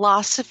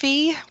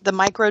Philosophy, the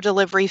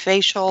Microdelivery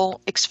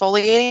Facial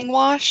Exfoliating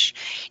Wash.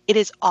 It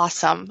is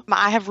awesome.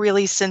 I have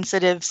really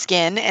sensitive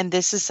skin, and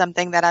this is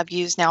something that I've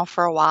used now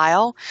for a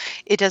while.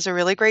 It does a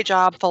really great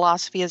job.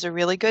 Philosophy is a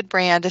really good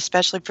brand,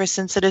 especially for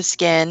sensitive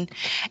skin.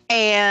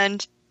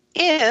 And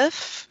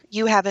if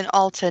you have an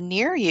Ulta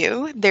near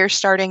you, they're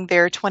starting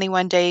their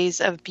 21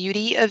 Days of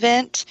Beauty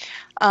event,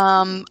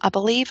 I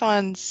believe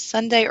on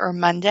Sunday or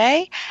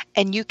Monday,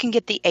 and you can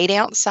get the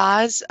 8-ounce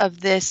size of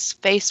this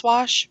face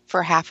wash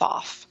for half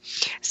off.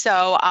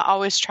 So I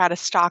always try to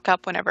stock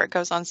up whenever it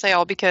goes on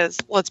sale because,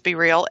 let's be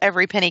real,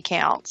 every penny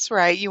counts,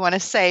 right? You want to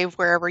save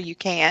wherever you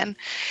can.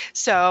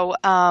 So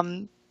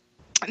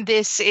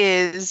this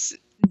is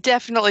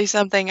definitely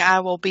something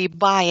I will be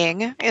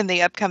buying in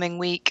the upcoming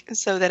week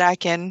so that I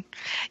can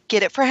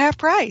get it for half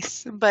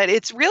price. But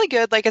it's really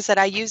good. Like I said,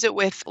 I use it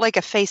with like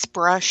a face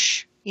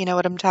brush. You know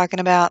what I'm talking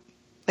about?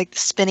 Like the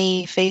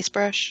spinny face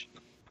brush.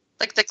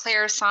 like the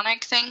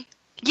Clarisonic thing?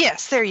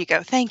 Yes, there you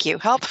go. Thank you.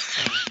 Help.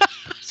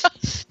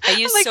 I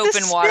use like soap the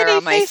and water spinny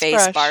on my face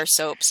brush. bar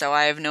soap, so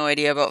I have no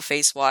idea about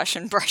face wash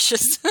and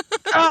brushes.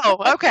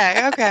 Oh,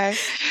 okay.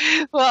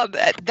 Well,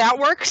 that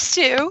works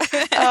too.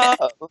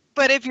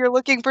 But if you're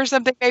looking for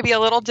something maybe a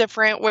little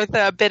different with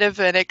a bit of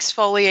an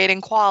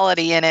exfoliating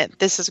quality in it,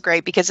 this is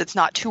great because it's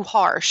not too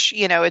harsh.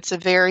 You know, it's a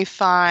very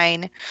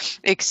fine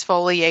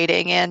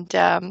exfoliating, and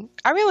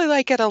I really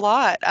like it a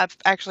lot. I've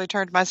actually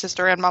turned my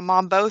sister and my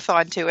mom both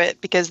onto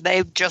it because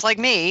they, just like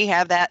me,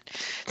 have that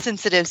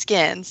sensitive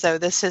skin. So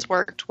this has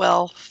worked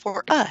well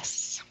for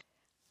us.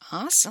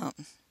 Awesome.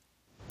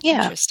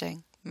 Yeah.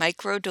 Interesting.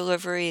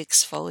 Microdelivery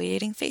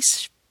exfoliating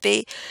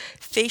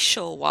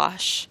facial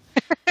wash.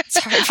 It's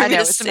hard for I me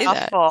know, to it's say a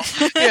that.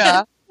 mouthful.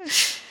 Yeah.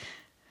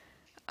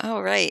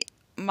 All right.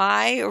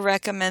 My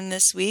recommend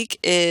this week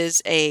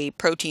is a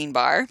protein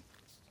bar.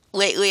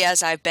 Lately,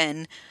 as I've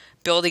been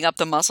building up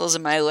the muscles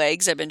in my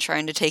legs, I've been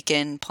trying to take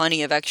in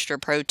plenty of extra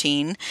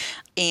protein.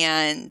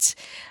 And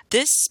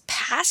this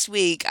past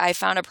week, I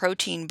found a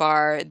protein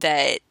bar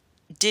that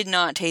did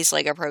not taste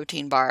like a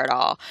protein bar at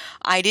all.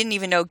 I didn't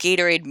even know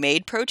Gatorade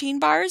made protein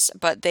bars,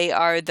 but they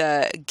are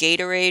the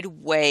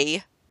Gatorade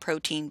Whey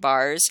protein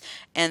bars.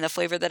 And the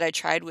flavor that I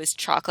tried was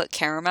chocolate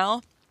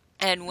caramel.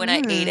 And when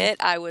I ate it,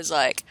 I was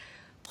like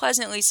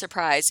pleasantly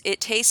surprised. It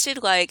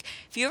tasted like,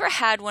 if you ever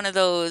had one of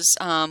those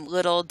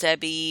Little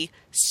Debbie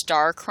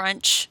Star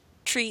Crunch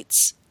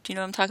treats, do you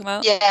know what I'm talking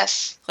about?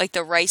 Yes. Like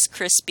the Rice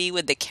Krispie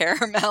with the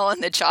caramel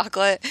and the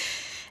chocolate.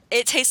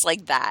 It tastes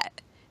like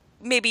that.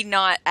 Maybe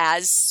not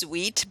as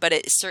sweet, but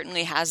it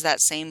certainly has that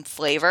same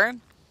flavor.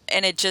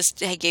 And it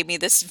gave me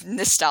this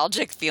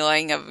nostalgic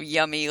feeling of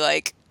yummy,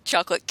 like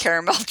chocolate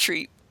caramel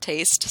treat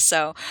taste.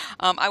 So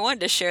I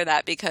wanted to share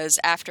that because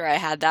after I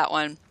had that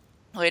one,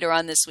 later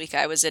on this week,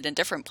 I was at a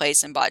different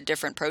place and bought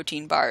different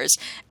protein bars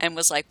and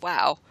was like,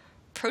 wow,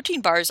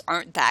 protein bars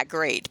aren't that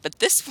great, but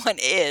this one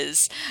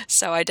is.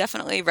 So I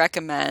definitely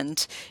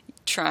recommend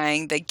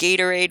trying the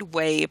Gatorade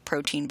Whey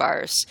protein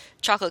bars.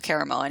 Chocolate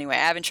caramel, anyway.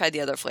 I haven't tried the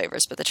other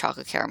flavors, but the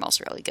chocolate caramel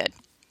is really good.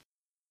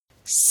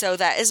 So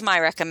that is my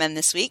recommend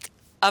this week.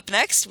 Up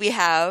next, we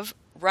have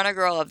Runner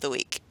Girl of the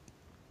Week.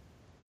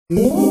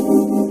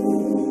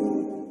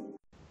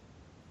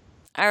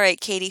 All right,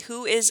 Katie,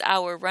 who is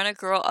our Runner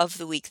Girl of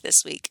the Week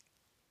this week?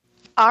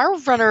 Our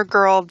runner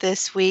girl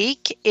this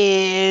week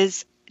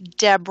is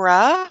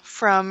Deborah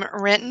from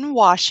Renton,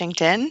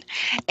 Washington,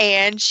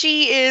 and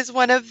she is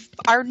one of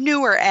our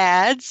newer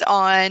ads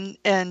on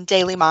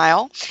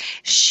DailyMile.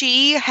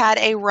 She had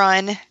a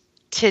run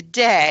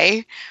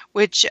today,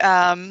 which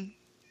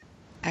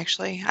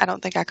actually, I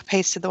don't think I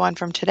pasted the one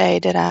from today,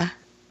 did I?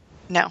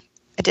 No,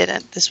 I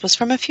didn't. This was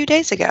from a few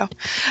days ago,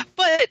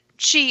 but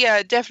she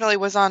definitely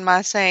was on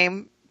my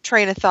same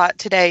train of thought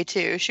today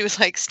too. She was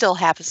like still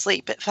half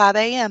asleep at 5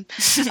 a.m.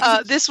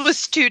 This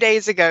was 2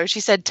 days ago. She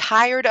said,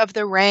 tired of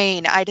the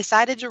rain. I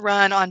decided to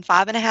run on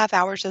 5.5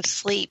 hours of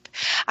sleep.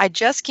 I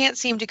just can't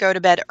seem to go to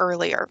bed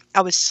earlier.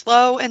 I was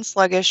slow and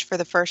sluggish for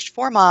the first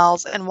 4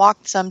 miles and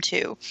walked some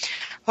too.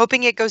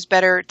 Hoping it goes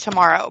better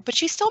tomorrow. But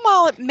she still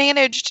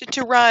managed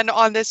to run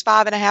on this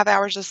 5.5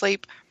 hours of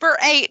sleep for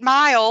 8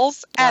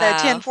 miles at a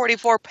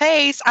 10:44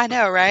 pace. I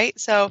know, right?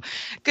 So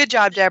good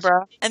job,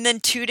 Deborah. And then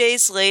 2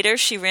 days later,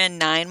 she ran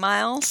 9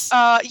 miles?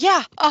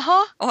 Yeah.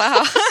 Uh-huh.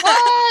 Wow.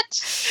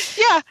 What?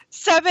 Yeah.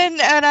 7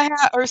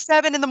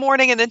 in the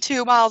morning and then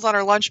 2 miles on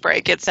her lunch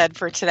break, it said,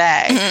 for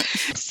today.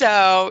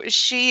 So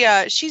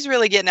she's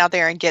really getting out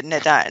there and getting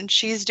it done.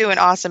 She's doing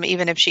awesome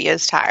even if she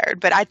is tired.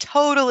 But I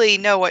totally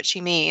know what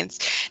she means.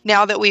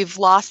 Now that we've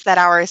lost that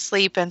hour of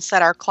sleep and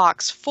set our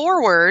clocks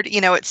forward,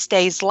 it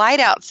stays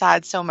light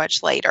outside so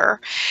much later.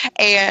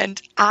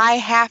 And I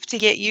have to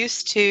get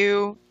used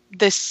to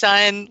the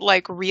sun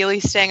really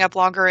staying up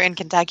longer in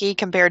Kentucky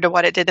compared to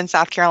what it did in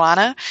South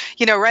Carolina.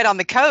 Right on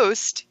the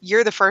coast,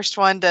 you're the first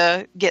one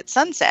to get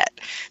sunset.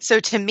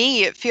 So to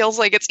me, it feels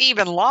like it's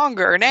even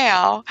longer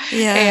now.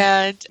 Yeah.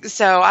 And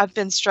so I've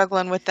been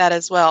struggling with that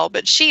as well.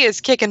 But she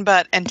is kicking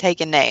butt and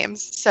taking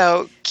names.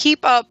 So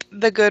keep up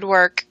the good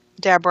work,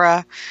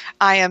 Deborah.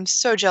 I am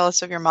so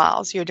jealous of your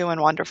miles. You're doing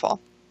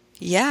wonderful.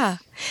 Yeah.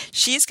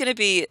 She's going to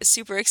be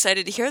super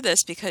excited to hear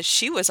this because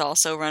she was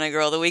also Run a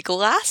Girl of the Week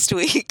last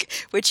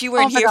week, which you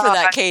weren't here for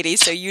that, Katie,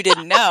 so you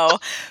didn't know.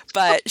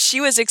 But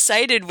she was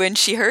excited when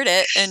she heard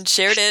it and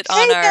shared it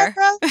on our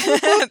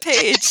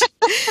page.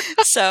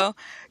 So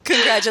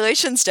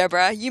congratulations,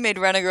 Deborah. You made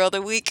Run a Girl of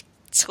the Week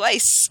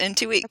twice in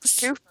 2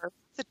 weeks. That's a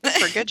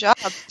twofer. Good job.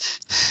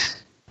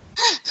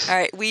 All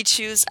right, we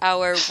choose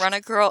our Run a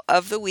Girl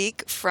of the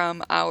Week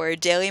from our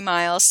Daily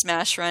Mile,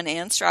 Smash Run,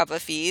 and Strava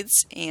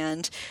feeds,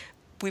 and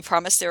we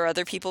promise there are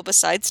other people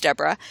besides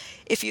Deborah.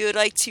 If you would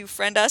like to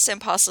friend us and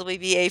possibly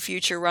be a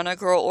future Run a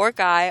Girl or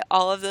guy,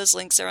 all of those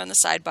links are on the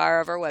sidebar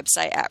of our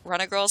website at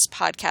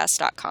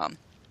runagirlspodcast.com.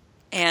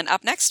 And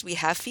up next, we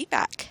have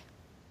feedback.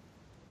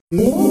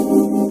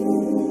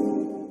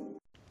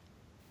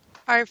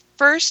 Our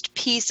first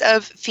piece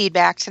of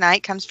feedback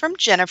tonight comes from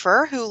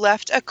Jennifer, who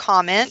left a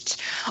comment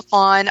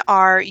on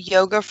our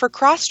Yoga for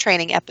Cross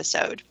Training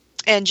episode.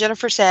 And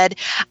Jennifer said,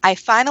 I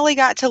finally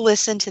got to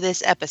listen to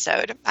this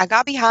episode. I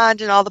got behind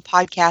in all the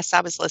podcasts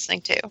I was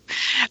listening to.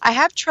 I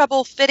have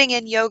trouble fitting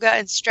in yoga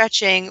and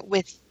stretching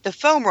with the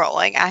foam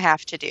rolling I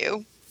have to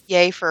do.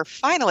 Yay for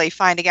finally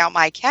finding out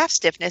my calf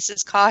stiffness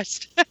is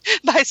caused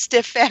by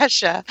stiff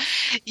fascia.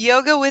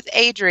 Yoga with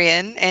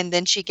Adriene, and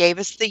then she gave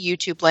us the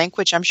YouTube link,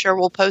 which I'm sure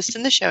we'll post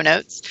in the show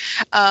notes,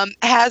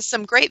 has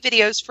some great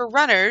videos for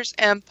runners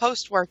and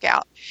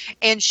post-workout.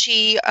 And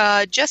she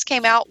just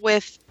came out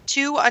with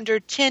 2 under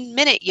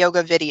 10-minute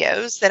yoga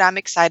videos that I'm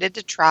excited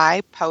to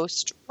try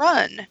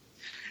post-run.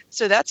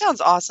 So that sounds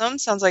awesome.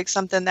 Sounds like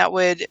something that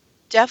would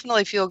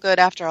definitely feel good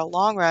after a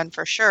long run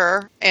for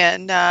sure.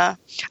 And I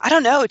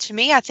don't know, to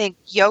me, I think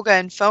yoga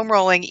and foam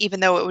rolling, even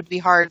though it would be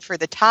hard for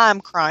the time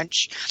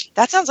crunch,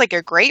 that sounds like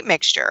a great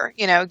mixture.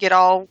 Get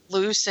all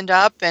loosened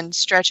up and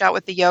stretch out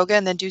with the yoga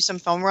and then do some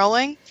foam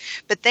rolling.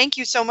 But thank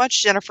you so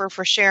much, Jennifer,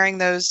 for sharing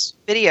those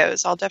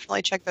videos. I'll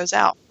definitely check those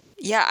out.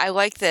 Yeah, I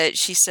like that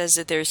she says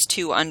that there's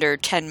 2 under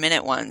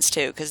 10-minute ones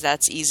too, because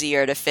that's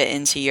easier to fit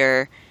into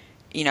your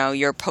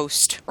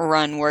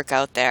post-run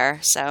workout there.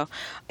 So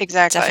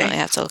exactly, definitely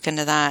have to look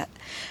into that.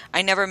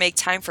 I never make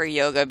time for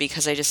yoga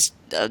because I just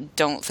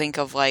don't think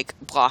of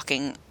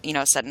blocking,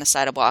 setting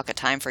aside a block of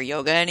time for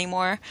yoga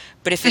anymore.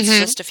 But if it's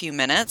just a few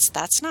minutes,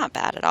 that's not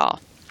bad at all.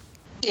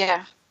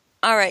 Yeah.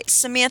 All right,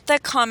 Samantha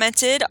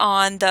commented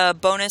on the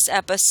bonus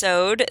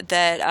episode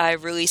that I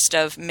released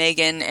of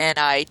Meagan and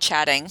I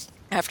chatting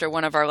after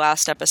one of our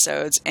last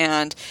episodes.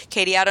 And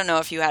Katie, I don't know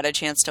if you had a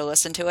chance to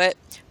listen to it,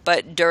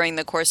 but during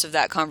the course of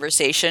that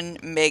conversation,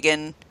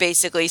 Meagan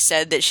basically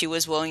said that she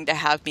was willing to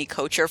have me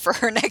coach her for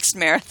her next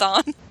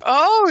marathon.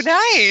 Oh,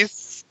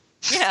 nice.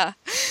 Yeah.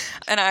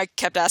 And I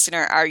kept asking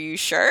her, are you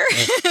sure?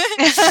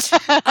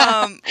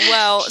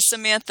 Well,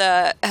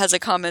 Samantha has a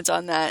comment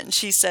on that, and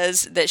she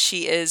says that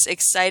she is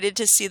excited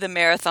to see the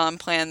marathon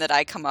plan that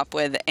I come up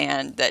with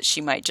and that she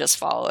might just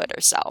follow it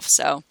herself.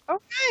 So, oh,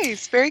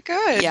 nice. Very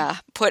good. Yeah.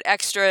 Put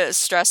extra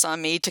stress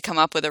on me to come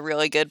up with a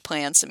really good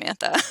plan,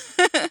 Samantha.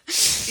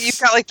 You've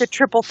got the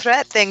triple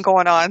threat thing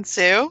going on,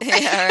 Sue.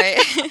 Yeah,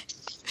 right.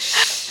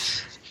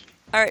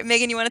 All right,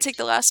 Meagan, you want to take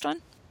the last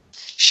one?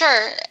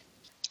 Sure.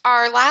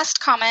 Our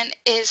last comment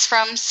is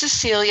from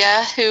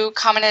Cecilia, who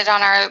commented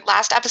on our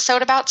last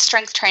episode about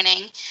strength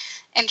training.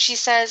 And she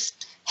says,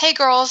 hey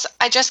girls,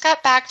 I just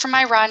got back from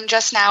my run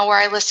just now where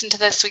I listened to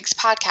this week's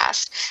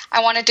podcast. I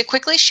wanted to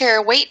quickly share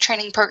a weight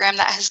training program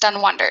that has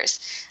done wonders.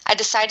 I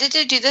decided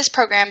to do this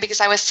program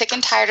because I was sick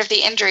and tired of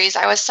the injuries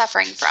I was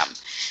suffering from.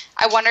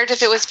 I wondered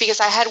if it was because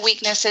I had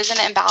weaknesses and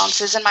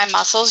imbalances in my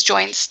muscles,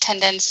 joints,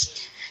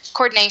 tendons,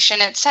 coordination,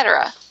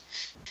 etc.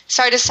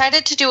 So I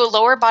decided to do a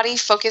lower body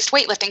focused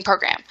weightlifting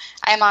program.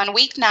 I am on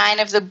week 9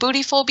 of the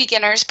Bootyful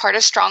Beginners part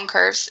of Strong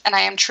Curves, and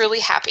I am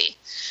truly happy.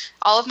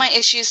 All of my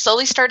issues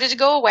slowly started to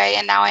go away,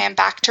 and now I am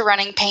back to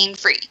running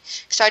pain-free.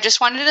 So I just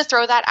wanted to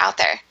throw that out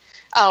there.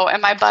 Oh, and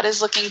my butt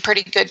is looking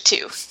pretty good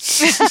too.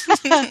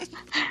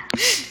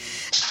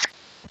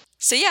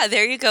 So yeah,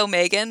 there you go,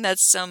 Meagan.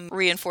 That's some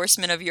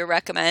reinforcement of your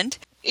recommend.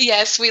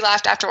 Yes, we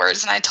laughed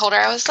afterwards, and I told her,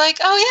 I was like,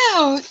 oh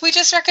yeah, we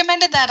just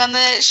recommended that on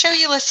the show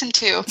you listened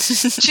to.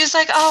 She was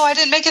like, oh, I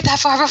didn't make it that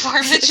far before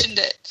I mentioned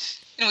it.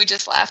 And we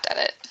just laughed at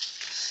it.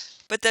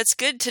 But that's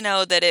good to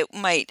know that it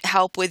might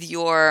help with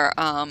your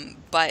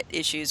butt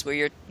issues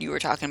where you were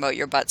talking about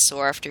your butt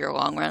sore after your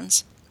long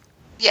runs.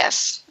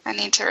 Yes, I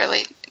need to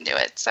really do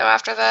it. So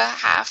after the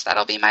half,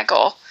 that'll be my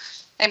goal.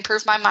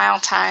 Improve my mile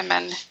time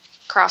and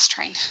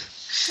cross-train.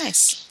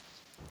 Nice.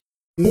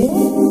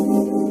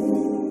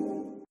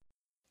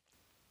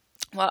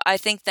 Well, I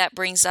think that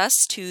brings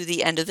us to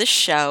the end of the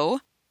show.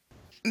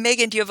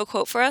 Meagan, do you have a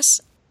quote for us?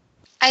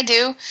 I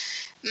do.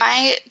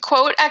 My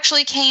quote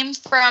actually came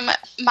from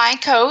my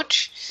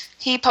coach.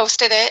 He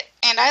posted it,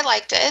 and I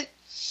liked it.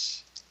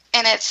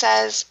 And it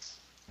says,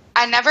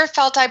 "I never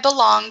felt I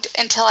belonged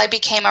until I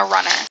became a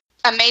runner.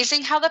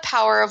 Amazing how the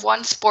power of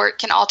one sport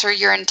can alter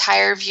your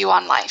entire view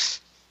on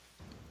life."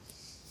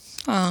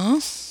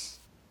 Aww.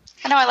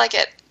 I know, I like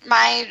it.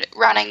 My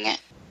running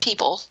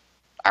people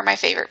are my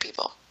favorite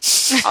people.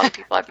 All the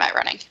people I've met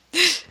running.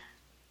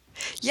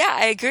 Yeah,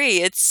 I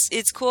agree.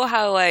 It's cool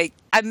how, like,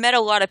 I've met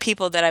a lot of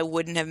people that I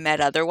wouldn't have met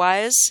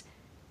otherwise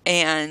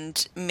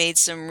and made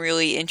some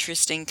really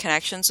interesting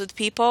connections with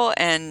people,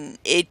 and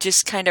it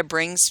just kind of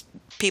brings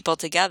people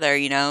together,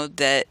 you know,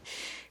 that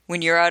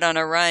when you're out on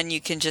a run,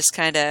 you can just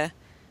kind of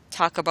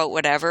talk about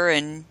whatever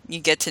and you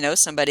get to know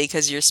somebody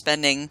because you're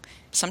spending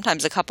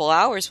sometimes a couple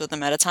hours with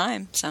them at a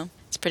time. So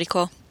it's pretty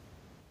cool.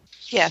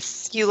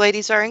 Yes, you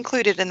ladies are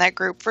included in that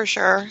group for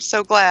sure.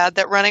 So glad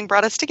that running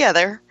brought us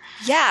together.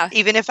 Yeah.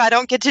 Even if I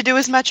don't get to do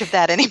as much of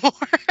that anymore.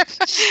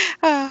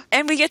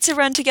 And we get to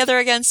run together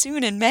again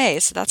soon in May,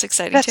 so that's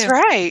exciting too. That's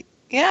right.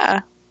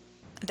 Yeah.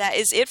 That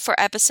is it for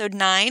episode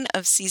 9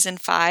 of season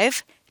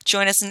 5.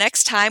 Join us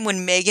next time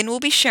when Meagan will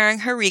be sharing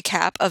her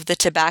recap of the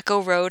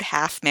Tobacco Road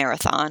Half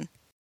Marathon.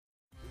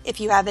 If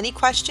you have any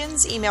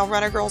questions, email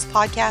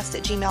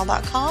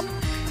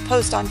runnergirlspodcast@gmail.com,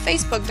 post on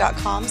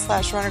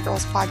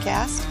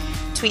facebook.com/runnergirlspodcast,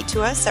 tweet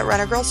to us at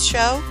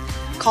runnergirlsshow,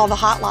 call the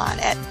hotline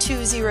at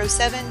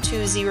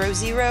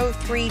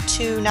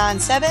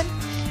 207-200-3297,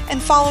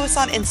 and follow us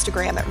on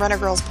Instagram at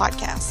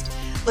runnergirlspodcast.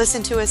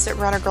 Listen to us at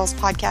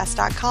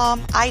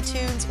runnergirlspodcast.com,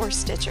 iTunes, or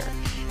Stitcher.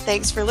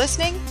 Thanks for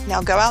listening.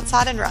 Now go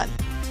outside and run.